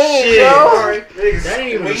as queens, yo. That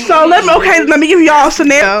ain't even So let me give y'all a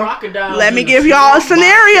scenario. Crocodiles Let me in give the y'all a street.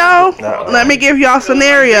 scenario. No. Let me give y'all a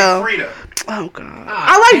scenario. Frida. Oh God,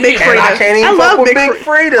 Ah, I like Big damn. Frida. And I can't even love fuck with Big Big Frida.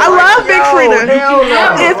 Frida. I love Big Frida. Hell You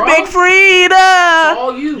can no. It's bro. Big Frida,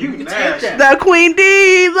 All you can mad. take that. the Queen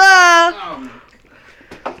Diva.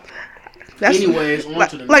 That's, Anyways, on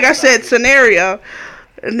to the like I next said, topic. scenario.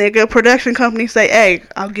 A nigga production company say, "Hey,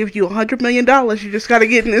 I'll give you $100 million. You just gotta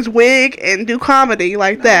get in this wig and do comedy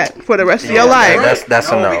like that for the rest of your life." That's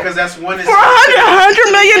a No, no. because that's one. For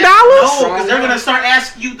 $100 million? No, because they're gonna start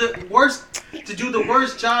asking you the worst to do the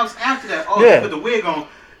worst jobs after that. Oh, Yeah. you put the wig on.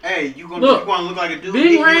 Hey, you gonna Look, look like a dude? Bing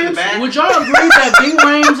hit you in the Rames, back? would y'all agree that Bing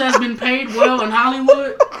Rames has been paid well in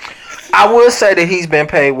Hollywood? I would say that he's been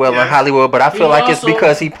paid well Yeah. in Hollywood, but I feel He like it's also-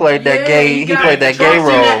 because he played that Yeah, gay. he He got played that gay fucked in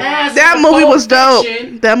the role. ass That on movie Pulp was dope.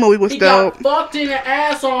 Fiction. That movie was He dope. got fucked in the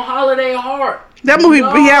ass on Holiday Heart. That movie,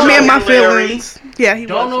 No. he had me in my Chuck and Larry. feelings. Yeah, he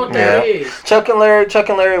Don't know was. what that Yeah. is. Chuck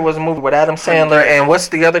and Larry was a movie with Adam Sandler and what's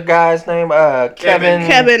the other guy's name? Kevin.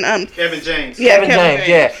 Kevin, Kevin James. Yeah, Kevin James,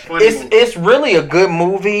 yeah. Funny movie. It's really a good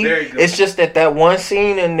movie. Very good. It's just that one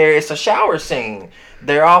scene in there, it's a shower scene.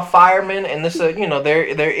 They're all firemen, and this, they're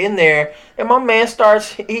in there, and my man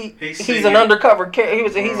starts. He's singing. an undercover.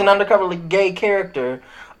 He's an undercover gay character,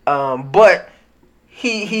 but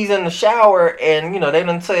he's in the shower, and they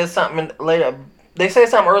done say something later. They say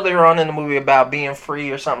something earlier on in the movie about being free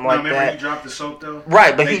or something like Remember that. he dropped the soap though?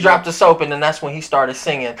 Right, but They he dropped the soap, and then that's when he started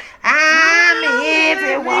singing. I'm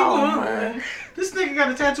every woman. This nigga got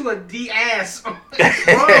a tattoo of D ass.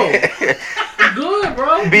 Good,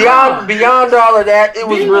 bro. Beyond all of that, it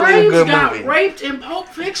was Bing really a Rames good got movie. raped in Pulp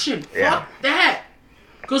Fiction. Yeah. Fuck that.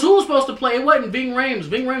 Because who was supposed to play? It wasn't Bing Rames.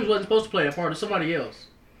 Bing Rames wasn't supposed to play that part. It was somebody else.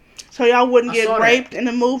 So y'all wouldn't I get saw that. raped in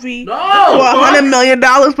the movie No. for $100 million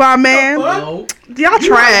by a man? No. Y'all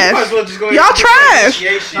trash. might as well just go ahead Y'all and get trash. the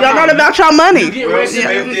initiation. Y'all not about y'all money. You get Will raped in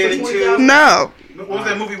Smith that movie did it for too. $20,000? No. What was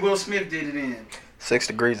that movie Will Smith did it in? 6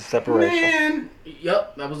 Degrees of Separation. Man,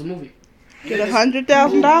 Yup, that was the movie. Get $100,000.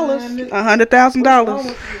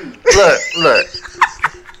 $100,000. Look.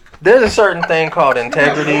 There's a certain thing called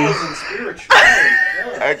integrity. Morals and spirituality.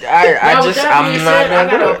 Now, with that I'm being not said, I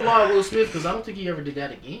gonna do gotta it. applaud Will Smith because I don't think he ever did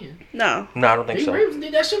that again. No. No, I don't think Bing so. Rames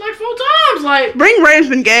did that shit like 4 times. Like, Bing Rames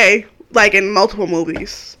been gay, like in multiple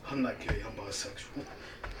movies. I'm not gay, I'm bisexual.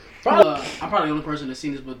 I'm probably the only person that's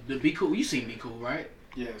seen this, but the Be Cool, you seen Be Cool, right?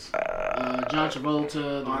 Yes. John Travolta,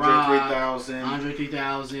 The Andre Rock, 3000. Andre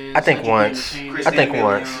 3000. I think Cedric once. Entertainer. I think Christina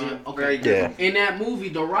once. Milian, Yeah, okay. Very Yeah. good. In that movie,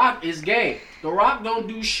 The Rock is gay. The Rock don't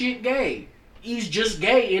do shit gay. He's just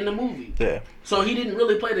gay in the movie. Yeah. So he didn't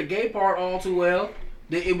really play the gay part all too well.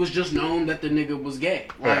 It was just known that the nigga was gay.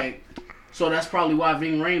 Like, so that's probably why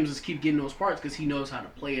Ving Rhames is keep getting those parts because he knows how to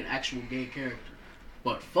play an actual gay character.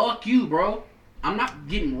 But fuck you, bro. I'm not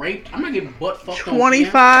getting raped. I'm not getting butt fucked on camera.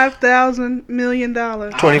 $25,000 million.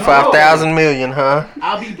 25,000 million, huh?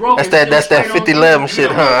 I'll be broke. That's and that still straight on 50-11 camera. shit,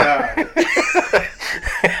 Oh, huh? God.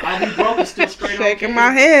 I'll be broke and still straight on Shaking camera.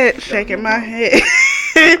 my head. Shaking my head.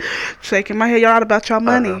 Shaking my head. Y'all out about y'all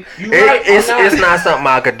money. You right, It's I'm not. it's not something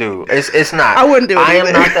I could do. It's not. I wouldn't do it I am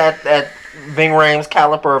either. not that Ving Rhames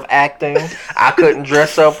caliber of acting. I couldn't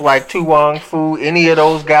dress up like Tu Wong Fu, any of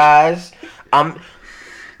those guys.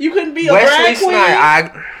 You couldn't be a Wesley drag queen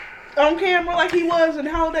Snipes. on camera like he was in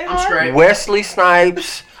Holiday I'm Heart. straight. Wesley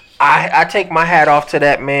Snipes. I take my hat off to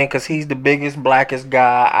that man because he's the biggest, blackest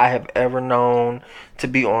guy I have ever known to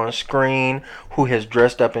be on screen who has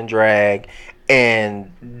dressed up in drag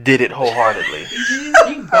and did it wholeheartedly.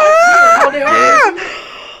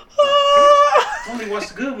 Only watch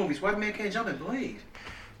the good movies. White man can't jump and Blade.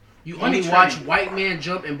 You Money only watch Train. White Man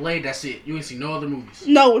Jump and Blade. That's it. You ain't see no other movies.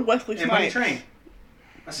 No, with Wesley And Money Snipes. Train.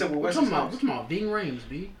 I said, well, What Wesley you talking about? Snipes. What you talking about? Ving Rhames,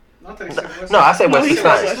 B. I thought he said Wesley No, I said No, Wesley he said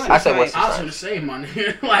Snipes. Wesley I said Snipes. Wesley I was gonna Snipes. say,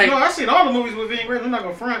 man. Like, No, I seen all the movies with Ving Rhames. I'm not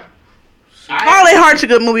gonna front. Holiday Heart's a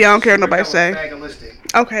good movie. I don't care what nobody say. Fagolistic.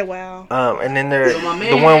 Okay, wow. And then there, Yo, my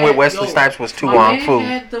man the one with had- Wesley yo, Snipes was Tu my Wong man Fu.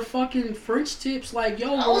 had the fucking French tips. Like,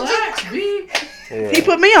 yo, relax, B. Yeah. He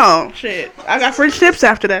put me on. Shit. I got French tips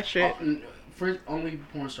after that shit. only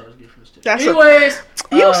porn stars get French tips. That's Anyways,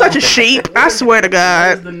 you such a sheep. I swear to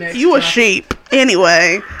God, you a sheep.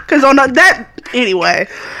 Anyway, because on that anyway.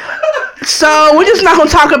 So we're just not gonna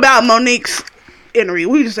talk about Monique's interview.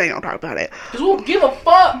 We just ain't gonna talk about it. Cause we don't give a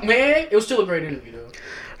fuck, man. It was still a great interview, though.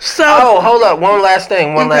 So hold up. One last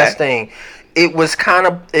thing. Okay. It was kind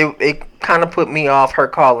of it kind of put me off her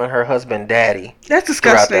calling her husband daddy. that's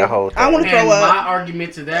disgusting. Throughout that whole thing. I want to And throw up. my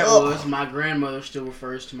argument to that Ugh. was my grandmother still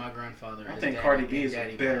refers to my grandfather I as think daddy Cardi B and is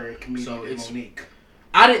daddy. a better comedian So than it's- Monique.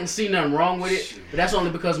 I didn't see nothing wrong with it, but that's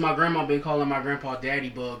only because my grandma been calling my grandpa Daddy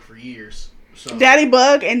Bug for years. So Daddy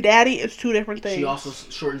bug and daddy is two different things. she also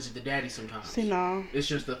shortens it to daddy sometimes. See, no. It's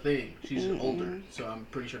just a thing. She's older, so I'm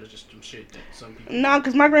pretty sure that's just some shit that some people. No,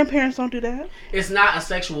 because my grandparents don't do that. It's not a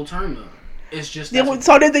sexual term though. It's just that's what-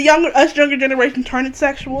 So did the younger generation turn it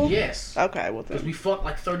sexual? yes, Okay, well because then. we fucked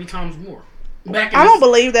like 30 times more. Back in I the- don't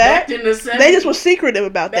believe that. Back in the 70s, They just was secretive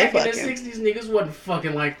about their back in the fucking. 60s, niggas wasn't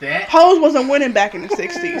fucking like that. Hoes wasn't winning back in the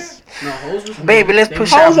 60s. No, hoes was Baby, let's they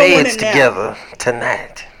push was- our Hoes are winning beds now. together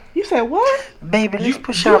tonight. You said what? Baby, let's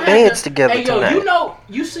push You our had beds to- together hey, yo, tonight. you know,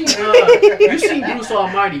 you seen Bruce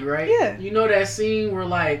Almighty, right? Yeah. You know that scene where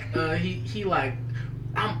like he like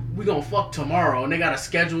we gonna fuck tomorrow, and they got a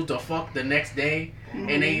schedule to fuck the next day,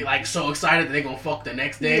 and they like so excited that they gonna fuck the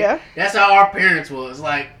next day. Yeah. That's how our parents was.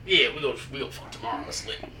 Like, yeah, we gonna fuck tomorrow. It's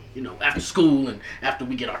lit. You know, after school and after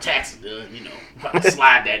we get our taxes done, you know, about to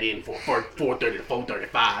slide that in for 4:30 to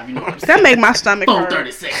 4:35. You know what I'm saying? That make my stomach hurt.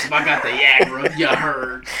 4:36. If I got the Viagra, you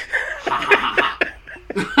heard. Ha ha ha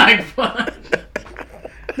ha. Like fun.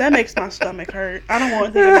 That makes my stomach hurt. I don't want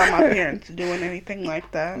to think about my parents doing anything like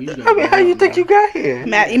that. I mean, how you think you got here?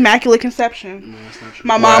 Immaculate conception. No, that's not true.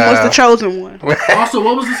 My mom was Wow. the chosen one. Also,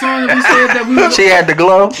 what was the song that we said that we was? She had the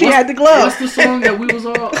glow. She had the What's glove. the song that we was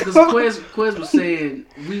all? Because Quez was saying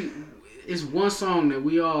it's one song that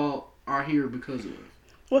we all are here because of.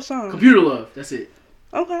 What song? Computer Love. That's it.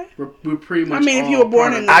 Okay. We're pretty much. I mean, if all you were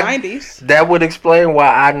born part in of the it. 90s. That would explain why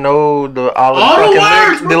I know all All the fucking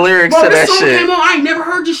words, the lyrics bro, to that this song shit. came on. I ain't never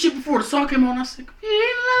heard this shit before. The song came on. I said,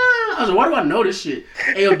 I was like, why do I know this shit?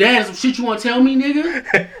 Hey, yo, dad, some shit you want to tell me,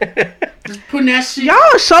 nigga? Just putting that shit. Y'all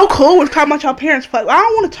are so cool with talking about your parents. But I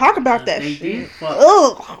don't want to talk about that They shit. did. Fuck.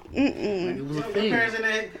 Ugh. Like, Mm-mm. it was a Your thing. parents in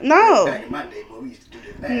that? No. Back in my day, boy, we used to do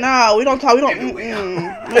that. No, we don't talk. We don't.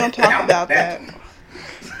 Everywhere. We don't talk about that.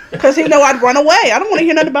 Cause he know I'd run away. I don't want to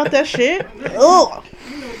hear nothing about that shit. Ugh.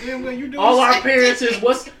 You know damn well you doing All our the same parents thing. is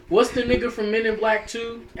what's the nigga from Men in Black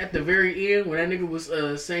 2 at the very end when that nigga was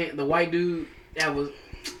saying the white dude that was.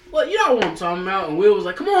 Well, you know what I'm talking about. And Will was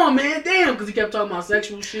like, "Come on, man, damn," because he kept talking about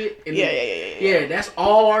sexual shit. And Yeah. that's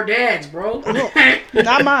all our dads, bro.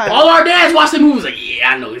 Not mine. All our dads watch the movies like, yeah,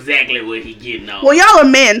 I know exactly what he getting on. Well, y'all are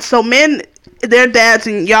men, so men, their dads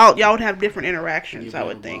and y'all would have different interactions. I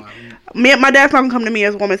would think. My dad's not gonna come to me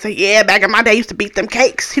as a woman and say, "Yeah, back in my day, I used to beat them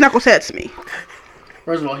cakes." He's not gonna say that to me.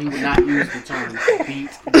 First of all, he would not use the term beat.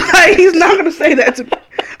 He's not gonna say that to me.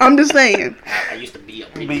 I'm just saying. I used to be a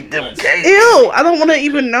Beat them gays. Ew, I don't want to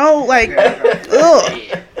even know. Like, ugh.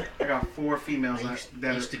 Yeah. I got 4 females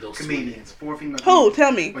that used to go are comedians. 4 females. Who? comedians.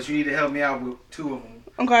 Tell me. But you need to help me out with 2 of them.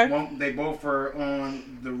 Okay. One, they both are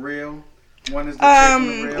on The Real. One is the chick from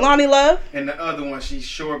The Real. Lonnie Love, And the other one, she's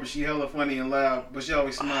short, but she hella funny and loud. But she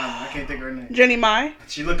always smiling. I can't think of her name. Jenny Mai.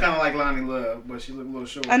 She look kind of like Lonnie Love, but she look a little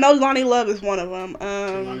short. I know Lonnie Love is one of them.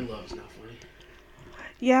 Lonnie Love's not funny.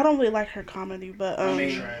 Yeah, I don't really like her comedy, but I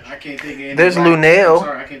mean, I can't think of any. There's Lunel. I'm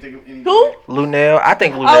sorry, I can't think of any. who? Lunel, I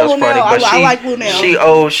think Lunel's Lunel. funny, but I like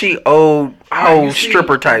Lunel. she old whole You see-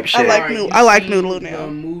 stripper type shit. like Alright, new- you I like seen new Lunel.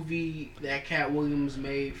 The movie that Cat Williams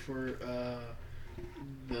made for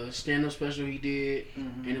the stand-up special he did,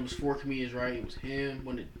 and it was 4 comedians, right? It was him,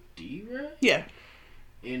 when it D-Ray, Yeah.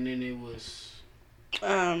 and then it was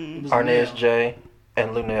Um. Arnez Linnell. J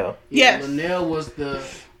and Lunel. Yeah, Yes. Linnell was the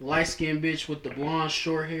light-skinned bitch with the blonde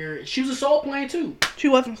short hair. She was a soul plane too. She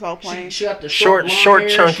wasn't so plain. She got the Short, blonde hair.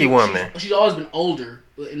 chunky woman. She's always been older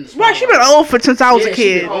in the Right, she been spotlight. old since I was Yeah, a she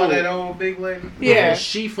been kid. old. Oh, that old big lady. Yeah.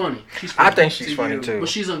 She funny. She's funny. I think she's To funny you. too. but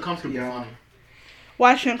she's uncomfortable Yeah. funny.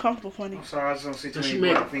 Why is she uncomfortable funny? I'm sorry, I just don't see too So many she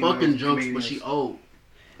make black females fucking jokes, but comedians. she old.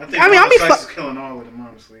 I think I mean, I'll be Sykes is killing all of them,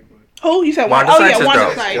 honestly. But Who? You said Wanda Wanda? Oh Sykes yeah, is Wanda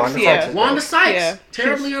dope. Sykes. Wanda Yeah. Sykes is Wanda Sykes, Yeah.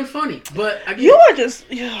 terribly unfunny. But again, You are just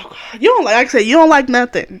you don't like I said you don't like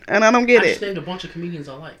nothing, and I don't get I just it. named a bunch of comedians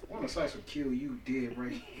I like. Wanda Sykes would kill you dead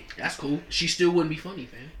right. That's cool. She still wouldn't be funny,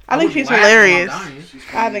 man. I think wouldn't she's laugh while I'm hilarious. dying. She's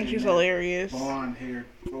I funny think she's than that hilarious. Blonde-haired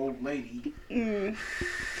old lady. Mm, Very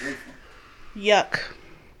funny. yuck.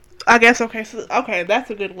 I guess okay, that's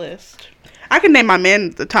a good list. I can name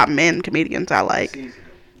the top men comedians I like. It's easy.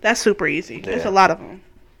 That's super easy. There's Yeah. a lot of them.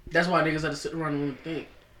 That's why niggas had to sit around and think.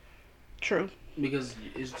 True. because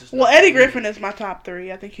it's just. Well, not Eddie funny. Griffin is my top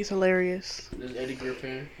 3. I think he's hilarious. There's Eddie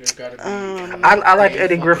Griffin. There's gotta be. I like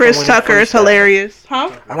Eddie Griffin. Chris when he Tucker is freestyles. hilarious.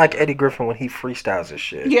 Huh? I like Eddie Griffin when he freestyles his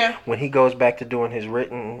shit. Yeah. When he goes back to doing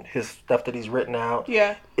his stuff that he's written out,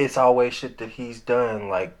 Yeah. it's always shit that he's done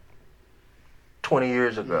like 20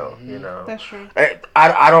 years ago. Mhm. You know. That's true.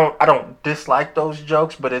 I don't dislike those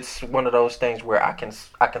jokes, but it's one of those things where I can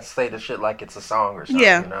say the shit like it's a song or something.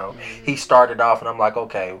 Yeah. You know. He started off, and I'm like,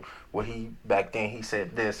 okay, well he back then he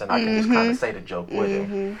said this, and I can just kind of say the joke with him.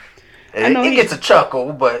 Mhm. It, I know it he- gets a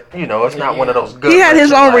chuckle, but you know it's not one of those good. He had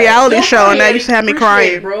his own reality Don't show, cry, and that Eddie. used to have me Appreciate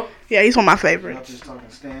crying. it, bro. Yeah, he's one of my Y'all favorites. just talking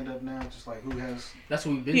stand up now, just like who has. That's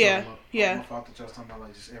what we've been Yeah. talking about. Yeah. I thought that y'all was talking about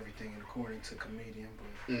like just everything according to comedian,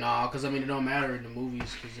 but Nah, because I mean it don't matter in the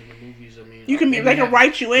movies. Because in the movies, I mean You can be, they can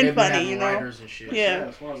write you in they've been funny, having you know. writers and shit. Yeah.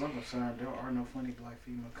 as far as I'm concerned, there are no funny black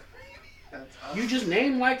female comedians. You just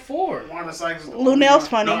named like 4. Wanda Sykes is the Lunel's only one.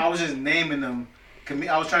 funny. No, I was just naming them.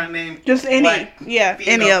 I was trying to name Just any, black yeah,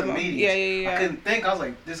 female any of them. comedians. Yeah, I yeah. couldn't think. I was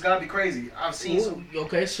like, this gotta be crazy. I've seen some.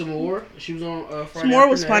 Okay, Samore. She was on Friday. Samore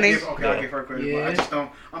was After funny. Next. Okay, I'll give her credit. But Yeah. I just don't.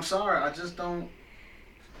 I'm sorry. I just don't.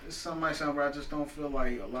 Some might sound, but I just don't feel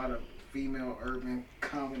like a lot of female urban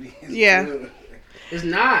comedy is Yeah. good. It's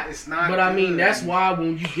not. It's not But I mean, good. that's why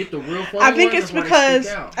when you get the real funny I think ones, it's that's why they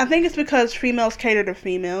because stick out. females cater to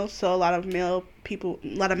females, so a lot of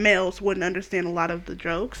males wouldn't understand a lot of the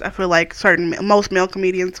jokes. I feel like most male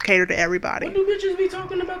comedians cater to everybody. What do bitches be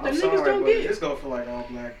talking about that I'm niggas sorry, don't but get? this go for like all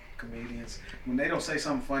black comedians. When they don't say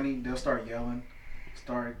something funny, they'll start yelling,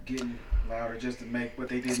 start getting louder just to make what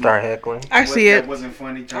they did. Start heckling. I see That it. wasn't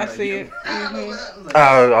funny. I see it. Mhm.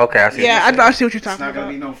 Oh, okay. I see. Yeah, what you're I see what you're It's talking not gonna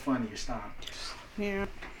about. be no funnier. Stop. Yeah.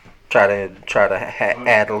 try to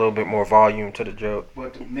add a little bit more volume to the joke.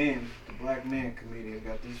 But the black men comedians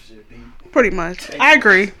got this shit beat. Pretty much. I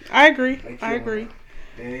agree. They I kill agree.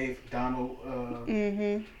 Dave, Donald,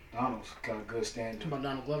 Mhm. Donald's got a good stand Talking about up.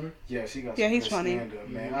 Donald Glover. Yeah, she got Yeah, some he's good funny. stand up,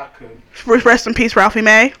 man. I could. Rest in peace, Ralphie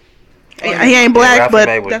May. yeah. He ain't black, Ralphie but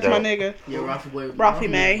May was that's my dope. nigga. Yeah, Ralphie Boy. Ralphie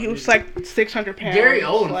May. He was like 600 pounds. Gary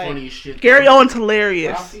Owen, Like, funny as shit. Gary Owen's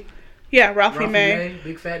hilarious. Ralphie, Yeah, Ralphie May.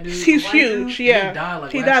 big fat dude. He's White huge. dude? Yeah.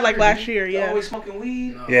 He died like last year. He Yeah. always smoking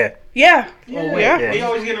weed. No. Yeah, Yeah. Oh, wait. Yeah. He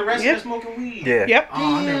always getting arrested Yep. for smoking weed. yeah. Yep.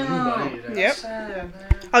 Oh, I never knew about any of that. Yep. Sad, man.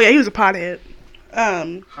 Oh yeah, he was a pothead.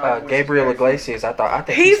 Gabriel Iglesias. I think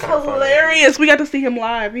He's kinda funny. hilarious. We got to see him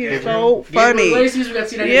live. He is so Gabriel funny. Iglesias, we got to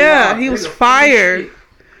see that nigga Yeah, live. he was Nigga funny fire. as shit.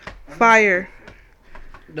 Fire.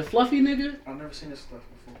 The fluffy nigga. I've never seen this stuff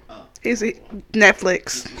before. He's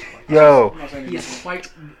Netflix. Yo, I'm not saying He this is before. quite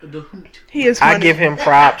the hoot. He is funny. I give him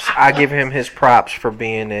props. I give him his props for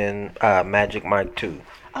being in Magic Mike 2.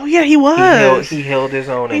 Oh yeah, he was. He held his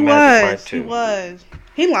own He in Magic Mike was. 2. He was.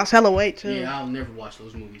 He lost hella weight too. Yeah, I'll never watch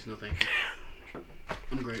those movies. No thank you.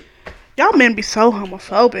 I'm great. Y'all men be so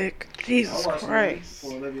homophobic. Jesus I watched Christ.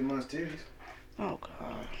 For Olivia Munn's titties. Oh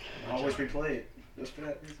god. I always replay it. Just for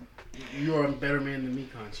that reason. You are a better man than me,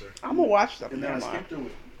 kind sir. I'm gonna watch them. And then I Never mind. skipped through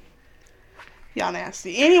it. Y'all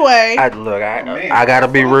nasty. Anyway. I gotta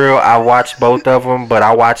be real. I watched both of them, but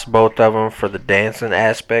I watched both of them for the dancing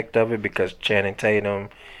aspect of it because Channing Tatum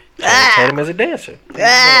is a dancer.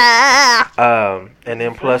 And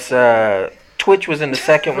then plus Twitch was in the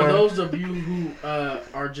second For one. those of you who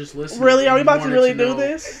are just listening, Really? Are we and about to wanted really do know-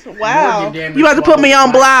 this? Wow. Morgan damn You about to put me on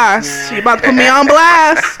near blast. swallowed You about to put me on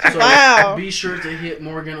blast. So Wow. be sure to hit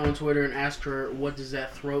Morgan on Twitter and ask her what does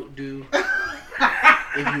that throat do.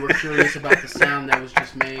 If you were curious about the sound that was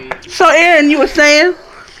just made. So Aaron, you were saying?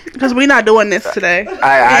 Because we're not doing this today.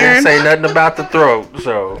 I Aaron? didn't say nothing about the throat,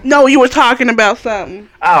 so. No, you were talking about something.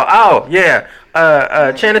 Oh, yeah.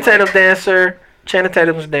 Channing Tatum's dancer. Channing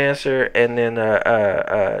Tatum's dancer, and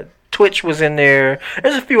then Twitch was in there.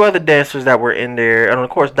 There's a few other dancers that were in there, and of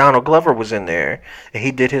course Donald Glover was in there, and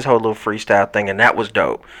he did his whole little freestyle thing, and that was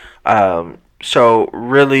dope. So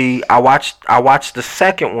really, I watched the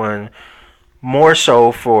second one more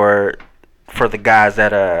so for the guys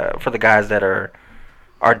that are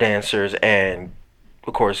dancers, and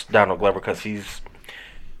of course Donald Glover because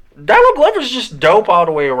Donald Glover's just dope all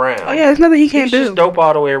the way around. Oh yeah, there's nothing he can't He's do. just dope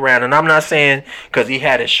all the way around, and I'm not saying because he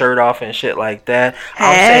had his shirt off and shit like that.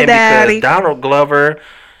 I'm Hey, saying Daddy. because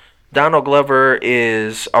Donald Glover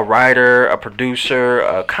is a writer, a producer,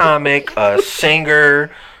 a comic, a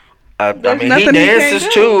singer. I There's mean, he nothing he dances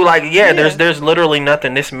can't do. too. Like, yeah, Yeah. there's literally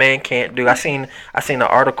nothing this man can't do. I seen an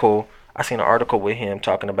article with him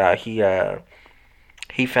talking about he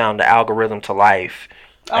found the algorithm to life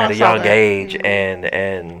Oh, at I a saw young that. age Mhm.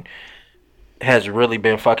 and has really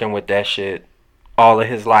been fucking with that shit all of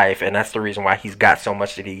his life, and that's the reason why he's got so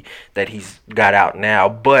much that he's got out now.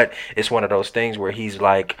 But it's one of those things where he's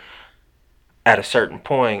like, at a certain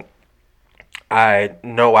point, I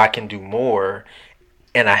know I can do more,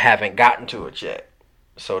 and I haven't gotten to it yet.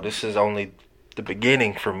 So this is only the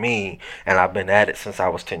beginning for me, and I've been at it since I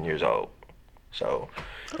was 10 years old. So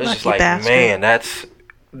it's just Lucky like, bastard. man,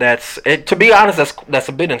 that's it. To be honest, that's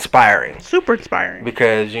a bit inspiring. Super inspiring.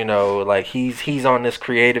 Because, you know, like he's on this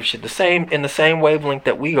creative shit in the same wavelength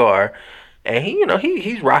that we are, and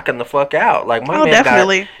he's rocking the fuck out. Like my man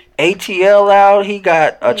definitely. got ATL out. He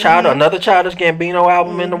got another Childish Gambino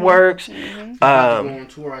album in the works. About to go on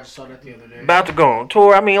tour. I just saw that the other day. About to go on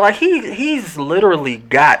tour. I mean, like he's literally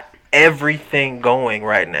got everything going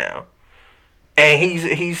right now, and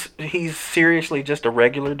he's seriously just a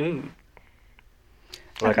regular dude.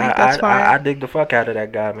 Like I dig the fuck out of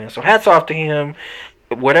that guy, man. So hats off to him.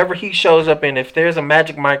 Whatever he shows up in, if there's a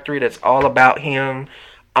Magic Mike 3 that's all about him,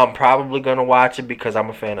 I'm probably gonna watch it because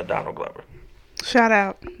I'm a fan of Donald Glover. Shout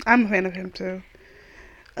out. I'm a fan of him too.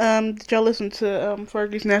 Did y'all listen to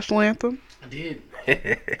Fergie's national anthem? I did.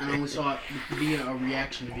 I only saw it via a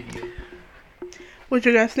reaction video. What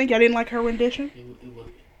you guys think? Y'all didn't like her rendition? It was.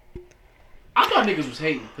 I thought niggas was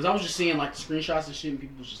hating because I was just seeing like the screenshots and shit, and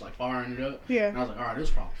people was just like firing it up. Yeah. And I was like, all right, this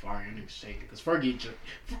was probably firing niggas hating because Fergie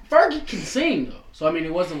can sing though. So I mean,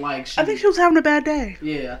 it wasn't like I think she was having a bad day.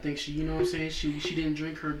 Yeah, I think she, you know what I'm saying. She didn't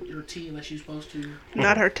drink her tea like she was supposed to.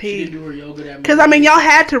 Not her tea. She didn't do her yoga that much. Because I mean, y'all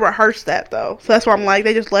had to rehearse that though, so that's why I'm like,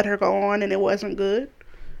 they just let her go on and it wasn't good.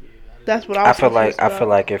 That's what I feel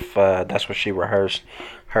like if that's what she rehearsed,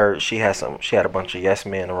 she had a bunch of yes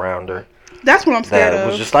men around her. That's what I'm scared of. That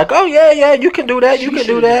was just like, oh yeah, you can do that,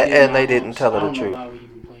 and they didn't tell her the truth. Why we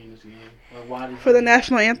even playing this game? For the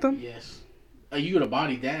national anthem? Yes. You could have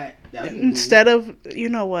bodied that. Instead of, you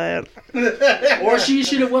know what? Or she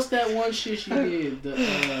should have. What's that one shit she did?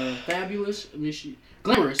 The Fabulous. I mean,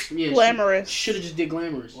 Glamorous. Yeah. Glamorous. She should have just did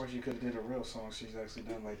Glamorous. Or she could have did a real song. She's actually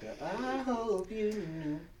done like that. I hope you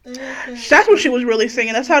knew. That's what she was really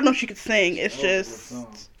singing. That's how I know she could sing. It's just,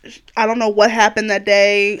 I don't know what happened that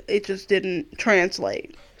day. It just didn't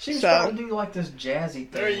translate. She was trying to do like this jazzy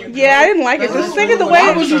thing. Yeah, I didn't like it. Just singing the way.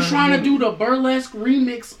 Why was you trying to do the burlesque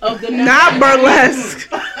remix of the? Not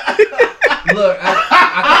burlesque. Look,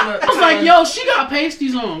 I was like, yo, she got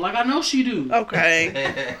pasties on. Like, I know she do. Okay.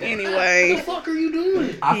 Anyway. What the fuck are you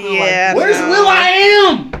doing? Yeah. Where's Will I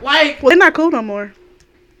Am? Like, they're not cool no more.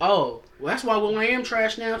 Oh, well, that's why Will I Am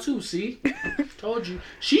trash now too. See, told you.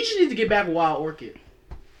 She should need to get back with Wild Orchid.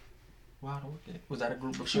 Wild Orchid? Was that a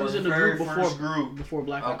group before? She was in the group before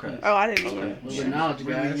Black Eyed Peas. Oh, I didn't know that. With knowledge,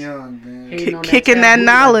 guys. Really young, man. Kicking that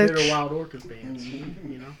knowledge. Like Wild Orchid fans,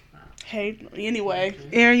 you know. Hey, anyway,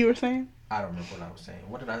 Aaron, you were saying? I don't remember what I was saying.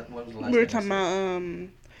 What was the last? We were talking about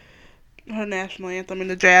her national anthem and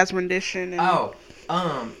the jazz rendition. And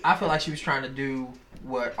I feel like she was trying to do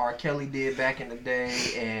what R. Kelly did back in the day,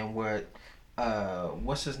 and what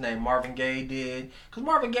what's his name, Marvin Gaye did. Because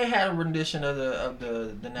Marvin Gaye had a rendition of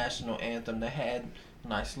the national anthem that had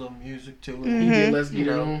nice little music to it. Mm-hmm. He did Let's Get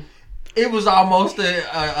It On. It was almost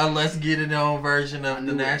a Let's Get It On version of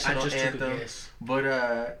the national anthem,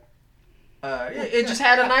 but it just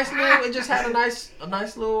had a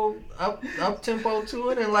nice little up tempo to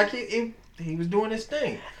it, and like he was doing his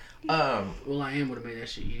thing. Well, I Am would have made that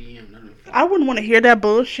shit EDM. I wouldn't want to hear that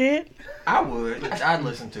bullshit. I would. I'd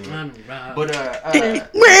listen to it. But I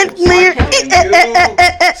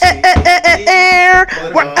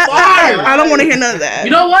don't want to hear none of that.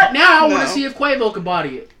 You know what? Now I want to see if Quavo could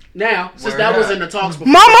body it. Now, since that was in the talks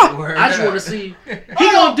before, Mama, I just want to see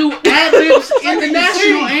he gonna do ad-libs in the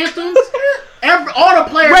national anthems. All the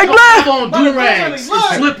players gonna have on do-rags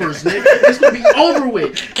and slippers, nigga. It's gonna be over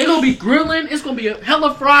with. It's gonna be grilling. It's gonna be a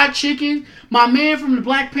hella fried chicken. My man from the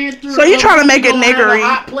Black Panther. So you trying to make it niggery?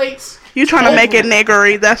 Hot plates. You trying to make it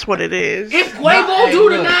niggery? That's what it is. If Quavo do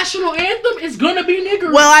the national anthem, it's gonna be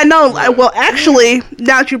niggery. Well, I know. Well, actually,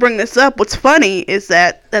 now that you bring this up, what's funny is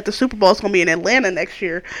that the Super Bowl is gonna be in Atlanta next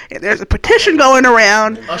year, and there's a petition going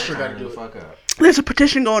around. Usher got to do the fuck up. There's a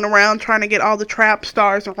petition going around trying to get all the trap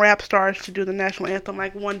stars and rap stars to do the national anthem,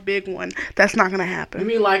 like one big one. That's not gonna happen. You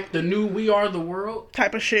mean like the new "We Are the World"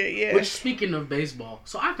 type of shit? Yeah. Which, speaking of baseball,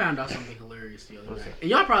 so I found out something hilarious the other night, and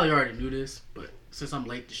y'all probably already knew this, but since I'm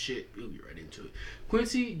late to shit, we'll get right into it.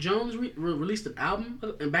 Quincy Jones released an album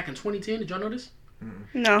back in 2010. Did y'all know this?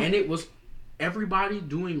 No. And it was everybody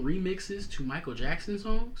doing remixes to Michael Jackson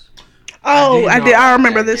songs. Oh, I did. I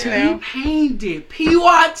remember this now. T-Pain did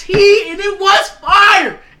P.Y.T. and it was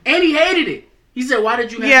fire. And he hated it. He said, "Why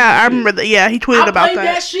did you hate it?" Yeah, I remember that. Yeah, he tweeted about that. I played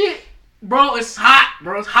that shit. Bro, it's hot,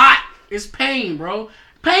 bro. It's hot. It's Pain, bro.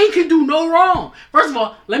 Pain can do no wrong. First of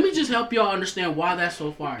all, let me just help y'all understand why that's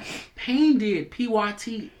so fire. Pain did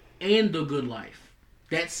P.Y.T. and The Good Life.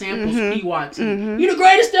 that samples PYT. He the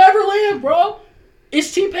greatest to ever live, bro.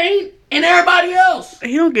 It's T-Pain and everybody else.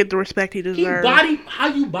 He don't get the respect he deserves. How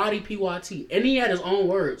you body PYT? And he had his own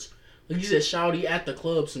words. Like he said, "Shawty at the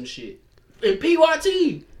club," some shit. And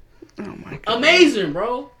PYT, Oh my god, amazing,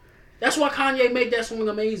 bro. That's why Kanye made that song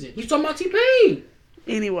amazing. He's talking about T-Pain.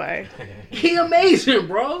 Anyway, He amazing,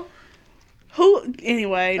 bro.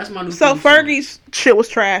 Anyway. That's my new So theme song. Fergie's shit was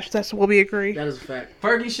trash. That's what we agree. That is a fact.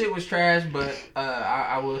 Fergie shit was trash, but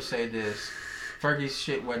I will say this: Fergie's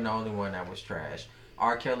shit wasn't the only one that was trash.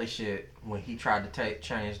 R. Kelly shit, when he tried to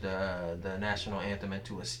change the national anthem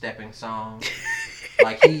into a stepping song,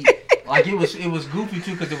 it was goofy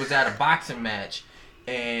too because it was at a boxing match,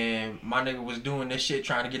 and my nigga was doing this shit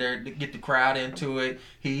trying to get the crowd into it.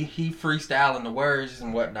 He freestyling the words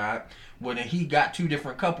and whatnot. When he got two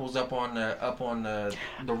different couples up on the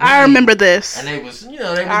ring, I remember this. and they was doing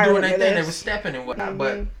their thing. They was stepping and whatnot,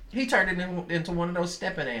 but he turned it into one of those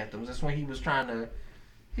stepping anthems. That's when he was trying to.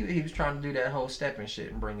 He was trying to do that whole stepping shit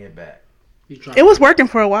and bring it back. It was working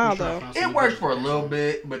for a while though. It worked for a little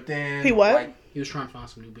bit, but then He what? Like, He was trying to find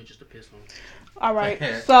some new bitches to piss on. All right,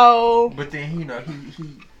 so but then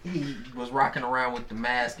he was rocking around with the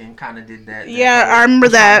mask and kind of did that. Yeah, whole, I remember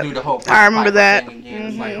he tried that. to do the whole I remember Piper that. thing again.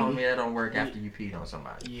 It's like, homie, that don't work after you peed on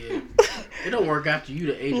somebody. Yeah, it don't work after you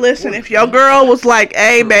the age. listen, of 40, if your girl was like,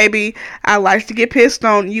 "Hey, baby, I like to get pissed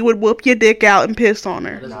on," you would whoop your dick out and piss on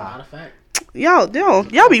that her. is not a fact. Y'all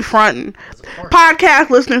be fronting. That's a part. Podcast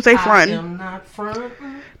listeners, they I fronting. am not fronting.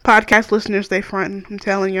 Podcast listeners, they fronting. I'm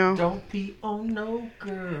telling y'all. Don't pee on no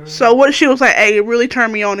girl. So what if she was like, "Hey, it really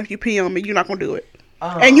turned me on if you pee on me. You're not gonna do it."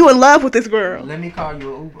 And you in love with this girl. Let me call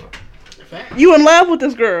you an Uber. Fact. You in love with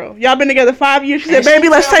this girl. Y'all been together 5 years. She said, And she "Baby,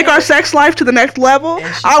 let's tell take me- our sex life to the next level.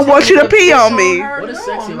 And she I tell want you to pee piss on me." her. What is No,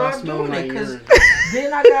 sexy I'm about not smelling doing like it, 'cause urine?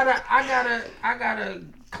 then I gotta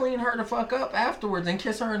clean her the fuck up afterwards and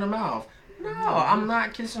kiss her in the mouth. No, I'm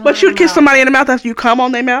not kissing her. But in you'd the kiss mouth. somebody in the mouth after you come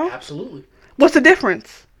on their mouth? Absolutely. What's the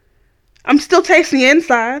difference? I'm still tasting the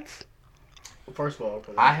insides. First of all,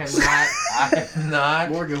 I have not,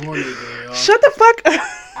 Morgan horny again, y'all. Shut the fuck up.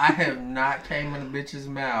 I have not came in a bitch's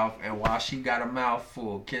mouth and while she got a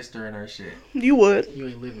mouthful, kissed her in her shit. You would. You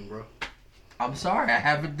ain't living, bro. I'm sorry, I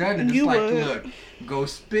haven't done it. It's You like, would. look, go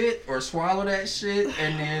spit or swallow that shit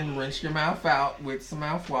and then rinse your mouth out with some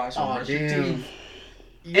mouthwash and Aw, brush your damn. teeth.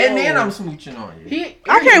 And then I'm smooching on you.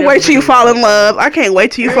 I can't wait till you fall in love. I can't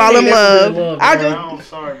wait till you fall in love. I'm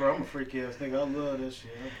sorry, bro. I'm a freak ass nigga. I love this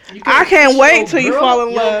shit. I can't wait till you fall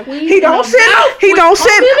in love. He don't send. He don't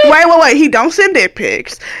send. Wait. He don't send dick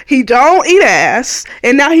pics. He don't eat ass,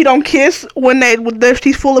 and now he don't kiss when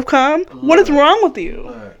she's full of cum. What is wrong with you?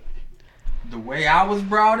 Look, the way I was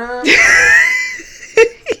brought up,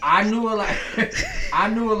 I knew a lot. I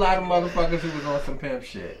knew a lot of motherfuckers who was on some pimp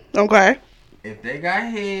shit. Okay. If they got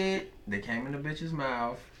head, they came in the bitch's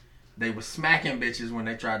mouth. They was smacking bitches when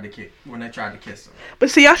they tried to kiss them. But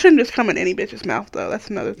see, y'all shouldn't just come in any bitch's mouth though. That's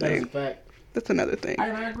another That's a thing. fact. That's another thing. I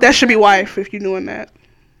agree That with should be wife if you're doing that.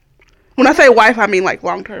 When I say wife, I mean like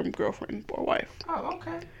long-term girlfriend or wife. Oh,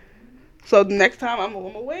 okay. So the next time I'm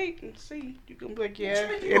gonna wait and see. You can be like, yeah,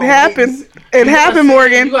 What you it gonna happened. wait It happened,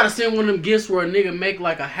 Morgan. You gotta send one of them gifts where a nigga make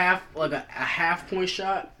like a half point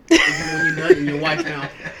shot when you nut in your wife's mouth.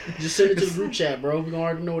 Just send it to the group chat, bro. We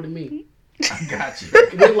already know what it means. I got you.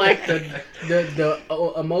 With like the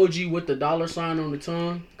emoji with the $sign on the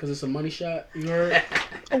tongue because it's a money shot. You heard?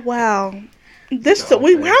 Oh, wow. This No, how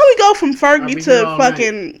we go from I'll Fergie be to here all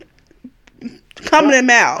fucking coming in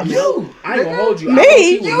mouth? You. I ain't gonna hold you. Me?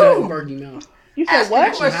 I was You. nutting Fergie mouth. You said Ask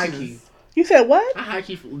what? the High questions. key. You said what? I high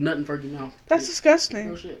key nutting Fergie mouth. That's No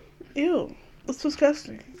disgusting. shit. Ew. That's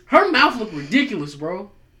disgusting. Her mouth look ridiculous, bro.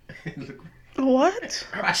 What?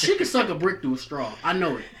 She can suck a brick through a straw. I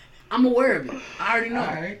know it. I'm aware of it. I already know.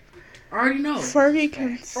 Alright. I already know. Fergie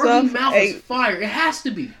can Fergie's suck mouth a... is fire. It has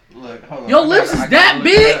to be. Look, hold on. Your I lips gotta- is I that gotta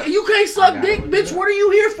look it up. big. You can't I suck gotta dick, look it bitch. up. What are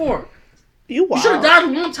you here for? You You should have wild. died a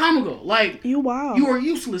long time ago. Like, You wild. you are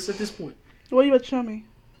useless at this point. What you about to show me?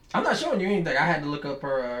 I'm not showing you anything. I had to look up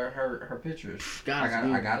her pictures. God is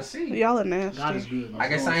good. I gotta see. Y'all are God is nasty. good. I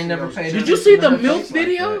guess I ain't never paid. Did you see the MILF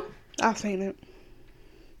video? I've seen it.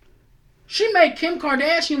 She made Kim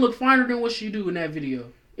Kardashian look finer than what she do in that video.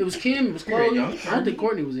 It was Kim. It was Yeah, Khloe. young I don't think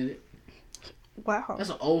Courtney was in it. Wow. That's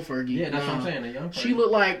an old Fergie. Yeah, that's what I'm Nah. saying. A young She Fergie.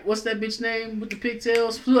 looked like, what's that bitch name with the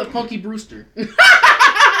pigtails? She looked like Punky Brewster.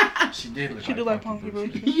 She did look She do like Punky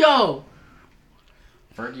Brewster. Brewster. Yo.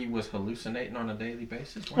 Fergie was hallucinating on a daily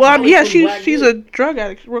basis. Well, yeah, From Black she's Dude. a drug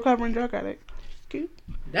addict, recovering drug addict.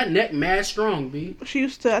 That neck mad strong, B. I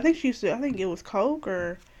think it was coke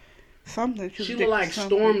or something. She was looked like addicted to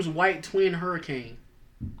something. Storm's white twin hurricane.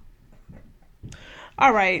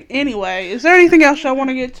 All right. Anyway, is there anything else y'all want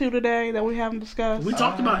to get to today that we haven't discussed? We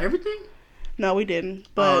talked about everything. No, we didn't.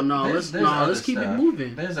 But let's keep it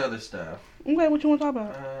moving. There's other stuff. Okay, what you want to talk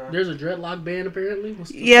about? There's a dreadlock ban apparently.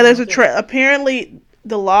 There's a apparently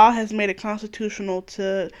the law has made it constitutional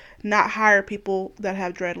to not hire people that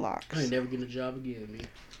have dreadlocks. I ain't never getting a job again, man.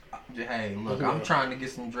 Hey, look, I'm trying to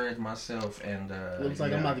get some dreads myself, and looks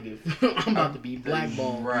like I'm about to be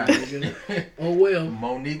blackballed. Right. Oh well.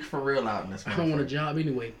 Monique for real out in this. I don't want a job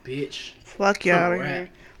anyway, bitch. Fuck you out of here.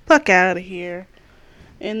 Fuck out of here.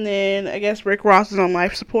 And then I guess Rick Ross is on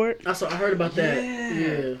life support. I heard about that.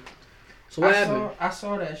 Yeah. So what happened? I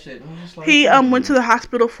saw that shit. I'm just like, he went to the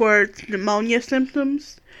hospital for pneumonia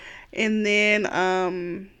symptoms, and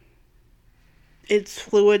then it's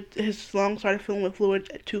fluid. His lungs started filling with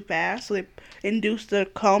fluid too fast, so they induced a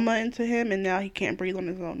coma into him, and now he can't breathe on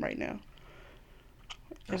his own right now.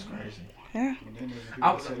 That's crazy. Yeah.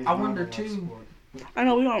 I wonder too. I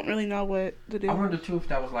know we don't really know what to do. I wonder too if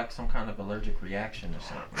that was like some kind of allergic reaction or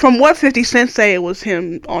something. From what 50 Cent say, it was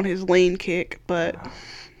him on his lean kick, but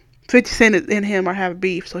 50 Cent and him are having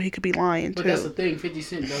beef, so he could be lying too. But that's the thing. 50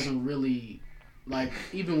 Cent doesn't really like.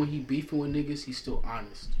 Even when he beefing with niggas, he's still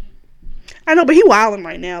honest. I know, but he wilding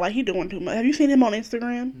right now. Like, he doing too much. Have you seen him on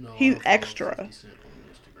Instagram? No, he's extra.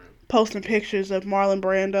 Posting pictures of Marlon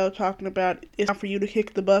Brando talking about it's time for you to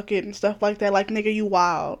kick the bucket and stuff like that. Like, nigga, you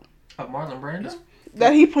wild. Of Marlon Brando?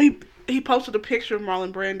 That he posted a picture of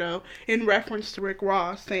Marlon Brando in reference to Rick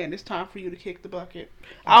Ross saying it's time for you to kick the bucket.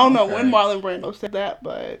 I don't know when Marlon Brando said that,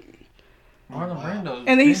 but Marlon Brando.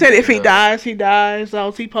 And then he said if he dies, he dies. So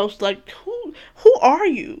he posted like, who are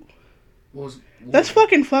you? That's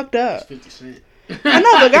fucking fucked up. It's 50 Cent. I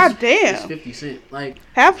know, but goddamn. It's 50 Cent. Like,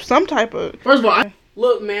 have some type of. First of all,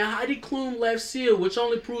 look, man, Heidi Klum left Seal, which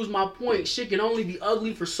only proves my point. Shit can only be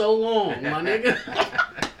ugly for so long, my nigga.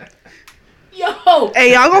 Yo.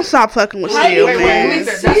 Hey, y'all gonna stop fucking with Seal, man.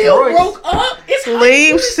 Seal broke up.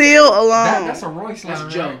 Leave Seal alone. That's a Royce line.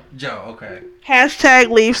 That's Joe. Joe, okay. Hashtag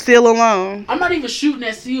leave Seal alone. I'm not even shooting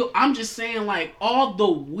at Seal. I'm just saying, like, all the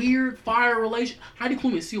weird fire relation. Heidi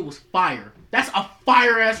Klum and Seal was fire. That's a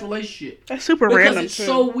fire ass relationship. That's super because random. It's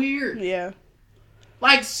so weird. Yeah.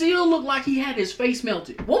 Like, Seal looked like he had his face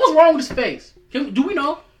melted. What was wrong with his face? Do we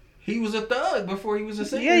know? He was a thug before he was a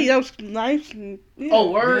singer. Yeah, that was nice. And, yeah.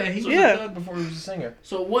 Oh, word? Yeah, he was a thug before he was a singer.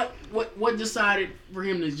 So what decided for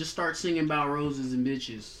him to just start singing about roses and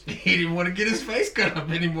bitches? He didn't want to get his face cut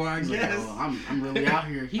up anymore, I guess. Like, oh, I'm really out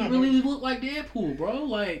here. He really looked like Deadpool, bro.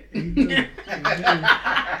 Like,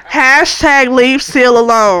 hashtag leave Seal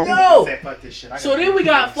alone. Yo! So then we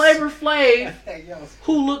got Flavor Flav,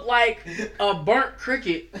 who looked like a burnt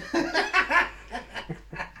cricket.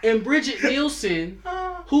 And Bridget Nielsen,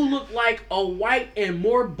 who looked like a white and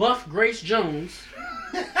more buff Grace Jones.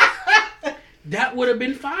 That would have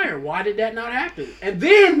been fire. Why did that not happen? And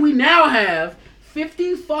then we now have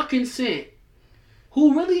 50 fucking Cent,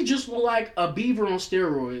 who really just look like a beaver on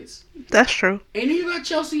steroids. That's true. And then you got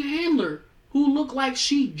Chelsea Handler, who looked like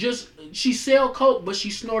she sell coke, but she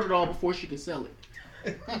snorted all before she could sell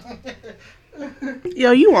it.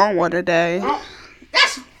 Yo, you on one today.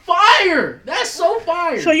 That's fire! That's so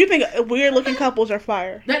fire! So you think weird looking couples are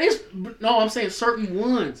fire? That is... No, I'm saying certain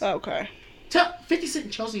ones. Okay. 50 Cent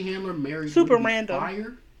and Chelsea Handler married. Super random.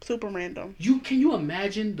 Fire. Super random. Can you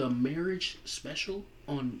imagine the marriage special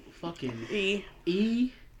on fucking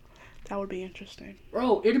E? That would be interesting.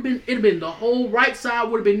 Bro, it'd have been the whole right side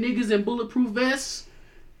would have been niggas in bulletproof vests.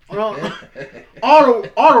 All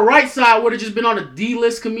the right side would have just been on the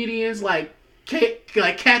D-list comedians like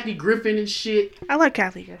Kathy Griffin and shit. I like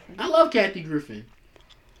Kathy Griffin. I love Kathy Griffin.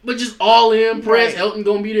 But just all in press. Elton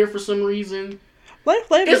gonna be there for some reason.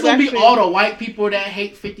 It's gonna be all the white people that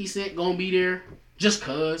hate 50 Cent gonna be there. Just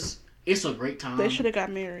cause. It's a great time. They should have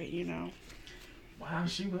got married, you know. Wow,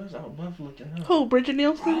 she was out buff looking up. Who, Bridget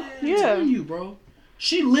Nielsen? I'm telling you, bro.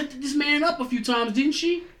 She lifted this man up a few times, didn't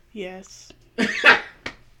she? Yes.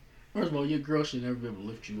 First of all, your girl should never be able to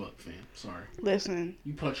lift you up, fam. Sorry. Listen.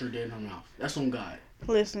 You punch her dead in her mouth. That's on God.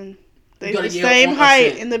 Listen. They the same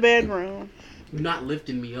height in the bedroom. You're not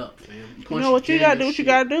lifting me up, fam. You know what you gotta do? What you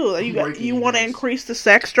gotta do? You want to increase the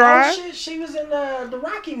sex drive? Oh shit! She was in the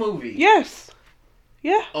Rocky movie. Yes.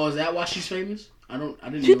 Yeah. Oh, is that why she's famous? I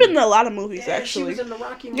didn't. She's been in a lot of movies, actually. She was in the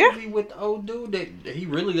Rocky movie with the old dude that he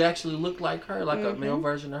really actually looked like her, like a male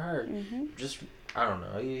version of her. Just I don't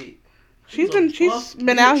know. She's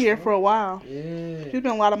been out here for a while. Yeah. She's been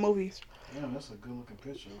in a lot of movies. Yeah, that's a good looking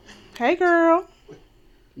picture. Hey, girl.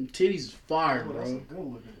 Titties is fire, Oh, that's a bro.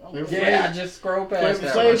 good looking. Flavor Yeah, I Flav- just scrolled past Flavor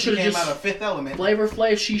that. Flav one. She should've came just- out of Fifth Element. Flavor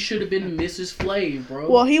Flav, she should have been Mrs. Flav, bro.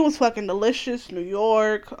 Well, he was fucking delicious. New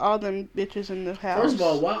York, all them bitches in the house. First of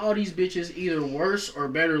all, why all these bitches either worse or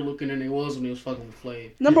better looking than they was when they was fucking with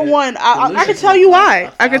Flav? Number one, I can Delicious tell you look why.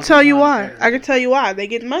 like I can tell you 1,000 why. times better. I can tell you why. They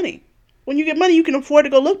get money. When you get money, you can afford to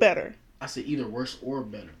go look better. I said either worse or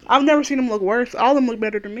better. Though. I've never seen them look worse. All of them look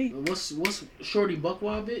better than me. What's Shorty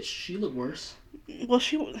Buckwild bitch? She look worse. Well,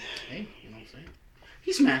 she was. Hey, you know what I'm saying?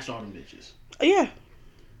 He smashed all them bitches. Yeah.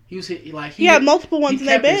 He was hit like He had multiple ones he in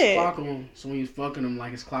their kept his bed. clock on, so when he was fucking him,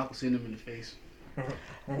 like his clock was hitting him in the face.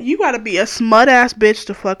 You gotta be a smut ass bitch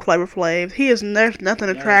to fuck Flavor Flav. There's nothing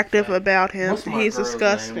That is attractive fact. about him. What's my He's girl's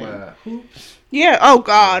disgusting. name? Hoops. Yeah. Oh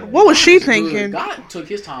God. What was she thinking? God took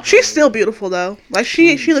his time. She's still beautiful though. Like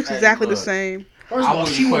she looks Hey, exactly the look. same. First I of all,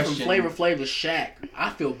 wouldn't she went from question- Flavor Flav to Shaq. I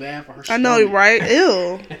feel bad for her. I know, stomach. right?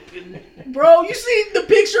 Ew. Bro, you see the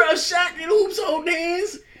picture of Shaq and Hoops holding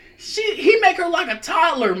hands? He make her like a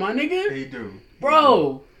toddler, my nigga. He do.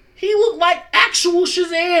 Bro, he looked like actual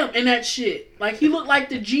Shazam in that shit. Like he looked like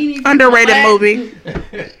the genie. from Underrated Aladdin.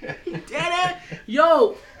 movie. Dada,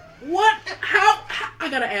 yo, what? How? I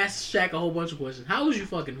gotta ask Shaq a whole bunch of questions. How was you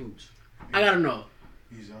fucking Hoops? I gotta know.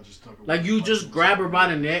 Easy, I'll just talk about Like you just grab her by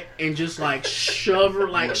the neck and just like shove her,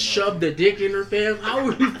 like shove the dick in her fam. How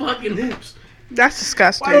were you fucking Hoops? That's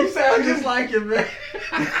disgusting. Why you sound just like him, man?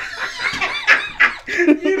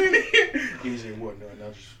 Easy, what? No,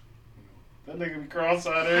 just that nigga be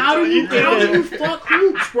cross-eyed. How do you fuck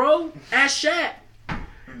Hoops, bro? Ask Shaq.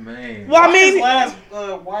 Man. Well, I His mean, last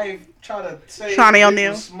wife tried to say Shawnee it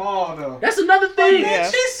O'Neal. was small though. That's another thing. Yeah.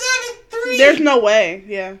 She's 7'3". there's no way.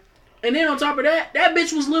 Yeah. And then on top of that, that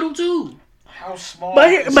bitch was little too. How small? But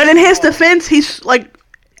is in his small? defense, he's like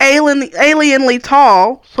alienly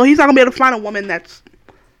tall, so he's not gonna be able to find a woman that's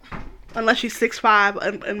unless she's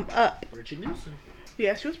 6'5" and up. Richard Nixon.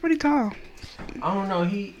 Yeah, she was pretty tall. I don't know.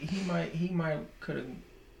 He might could have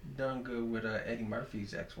done good with Eddie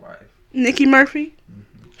Murphy's ex-wife. Nikki Murphy,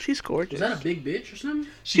 she's gorgeous. Was that a big bitch or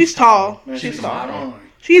something? She's tall. Man, She's she's tall. fine.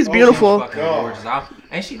 She's Oh, beautiful. Fucking God. gorgeous.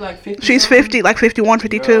 Ain't she like 50? She's something? 50, like 51,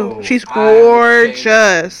 52. Yo, She's I would say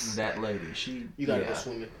gorgeous. That lady. She. You gotta yeah. go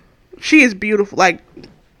swimming. She is beautiful, like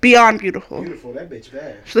beyond beautiful. Beautiful, that bitch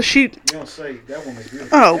bad. So she. You don't say that woman's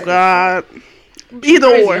beautiful. Oh That God. Either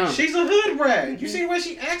crazy, or. huh? She's a hood rat. You see the way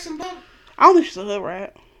she acts about? I don't think she's a hood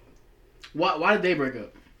rat. Why did they break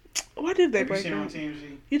up? Why did they Have you break seen her on up?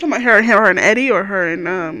 TMZ? You talking about her and Eddie, or her and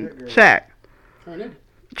Shaq Her and Eddie.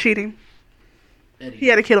 cheating? Eddie. He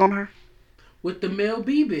had a kid on her. With the Mel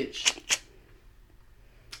B bitch.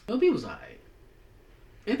 Mel B was alright.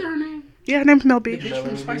 Ain't that her name? Yeah, her name's Mel The B. bitch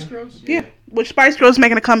from Spice Girls? Yeah, which Spice Girls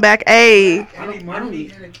making a comeback. Ayy. Eddie I don't Murphy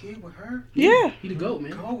need- had a kid with her. Yeah. He the GOAT,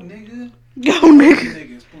 man. Go, nigga. Go, These nigga.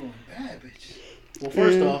 niggas pulling bad bitches. Well,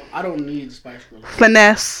 first off, I don't need the Spice Girls.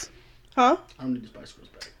 Finesse. Huh? I don't need the Spice Girls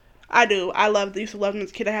back. I do. I used to love them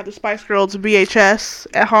as a kid. I have the Spice Girls VHS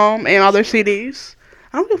at home and all their CDs.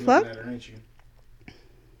 I don't give a You fuck. looking at her, ain't you?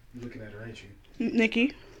 You looking at her, ain't you?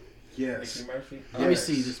 Nikki. Yes. Nikki Murphy. Let me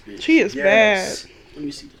see this bitch. She is Yes. Let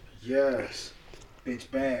me see this bitch. Yes. Bitch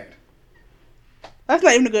bad. bad. That's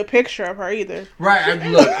not even a good picture of her either. Right.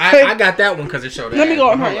 Look, I got that one because it showed. Let me ass. go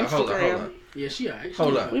on her Hold up, hold Instagram. up. Yeah, she alright.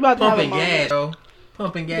 Hold up. We about to have a Pumping moment. gas, yo.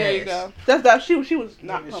 Pumping gas. There you go. That's that. She was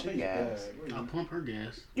not Nigga, pumping she's gas. bad. I'll pump her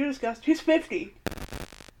gas. You're disgusting. She's 50.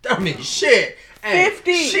 I mean, shit. Hey,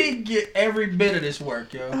 50. She get every bit of this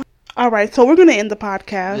work, yo. All right, so we're gonna end the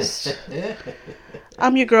podcast.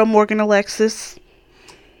 I'm your girl Morgan Alexis.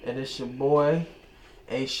 And it's your boy,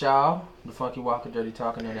 A. Shaw, the Funky Walker Dirty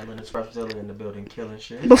Talking and Atlanta Expressilla in the building, killing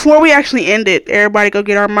shit. Before we actually end it, everybody go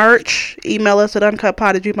get our merch. Email us at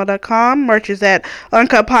uncutpod@gmail.com. Merch is at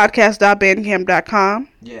uncutpodcast.bandcamp.com.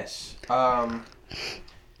 Yes.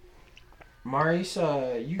 Maurice,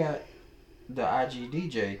 you got the IG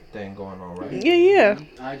DJ thing going on, right? Yeah.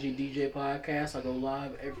 IG DJ podcast. I go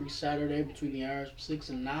live every Saturday between the hours of 6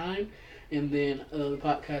 and 9. And then the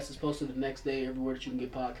podcast is posted the next day everywhere that you can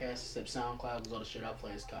get podcasts except SoundCloud because all the shit I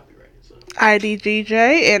play is copyrighted. So IDGJ,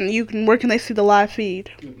 and where can they see the live feed?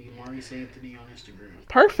 it'll be Maurice Anthony on Instagram.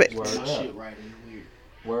 Perfect. Word My up. shit right is weird.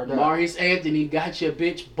 Word up. Maurice Anthony got your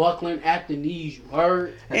bitch buckling at the knees. You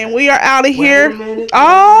heard? And we are out of Wait a here. minute.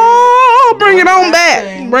 Oh, bring it One on last back.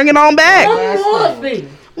 thing. Bring it on back. One One last more thing.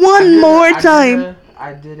 thing. One more time.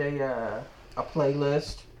 I did a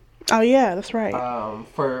playlist Oh, yeah, that's right.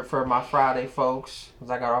 for my Friday folks because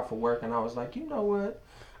I got off of work and I was like, you know what,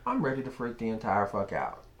 I'm ready to freak the entire fuck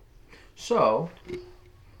out. So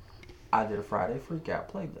I did a Friday freak out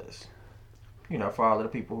playlist. You know, for all of the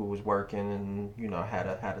people who was working and had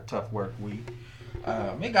a tough work week.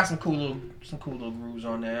 It got some cool little grooves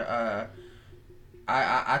on there.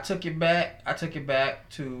 I took it back. I took it back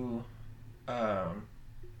to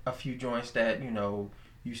a few joints that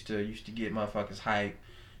used to get motherfuckers hype,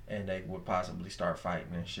 and they would possibly start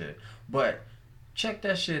fighting and shit. But check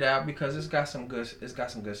that shit out because it's got some good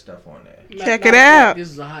stuff on there. Check it out. This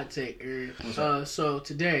is a hot take, Aaron. So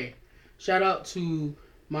today, shout out to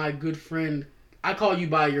my good friend. I call you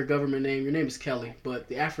by your government name. Your name is Kelly, but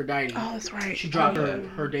the Aphrodite. Oh, that's right. She dropped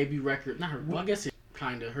her debut record. Not her. Well, I guess it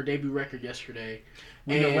kind of her debut record yesterday.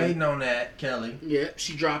 We've been waiting on that, Kelly. Yeah,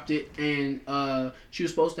 she dropped it, and she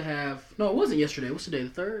was supposed to have. No, it wasn't yesterday. What's today?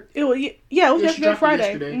 The 3rd. It was yesterday,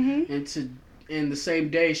 Friday. Mm-hmm. And the same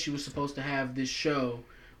day she was supposed to have this show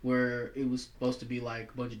where it was supposed to be like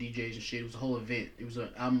a bunch of DJs and shit. It was a whole event. It was an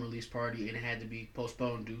album release party, and it had to be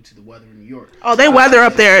postponed due to the weather in New York. Oh, they weather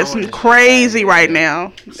up there is crazy right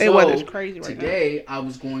now. They weather's crazy right now. Today, I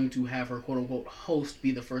was going to have her quote-unquote host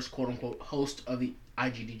be the first quote-unquote host of the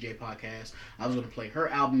IGDJ podcast. I was going to play her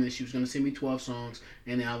album, and she was going to send me 12 songs,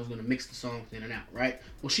 and then I was going to mix the songs in and out, right?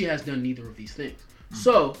 Well, she has done neither of these things. Mm-hmm.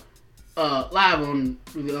 So, live on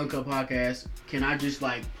the Uncut Podcast, can I just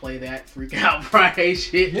play that Freak Out Friday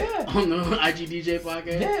shit on the IGDJ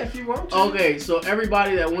podcast? Yeah, if you want to. Okay, so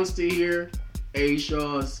everybody that wants to hear A.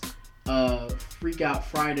 Shaw's Freak Out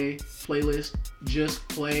Friday playlist, just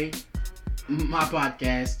play my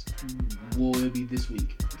podcast. Well, it'll be this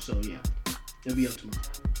week. So yeah, it'll be up tomorrow.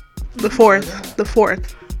 The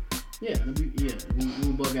 4th. Yeah,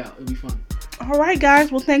 we'll bug out. It'll be fun. All right,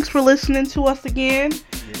 guys. Well, thanks for listening to us again.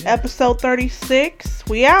 Yeah. Episode 36.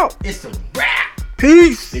 We out. It's a wrap.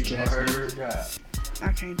 Peace. Bitch ass.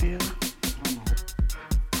 I can't do it.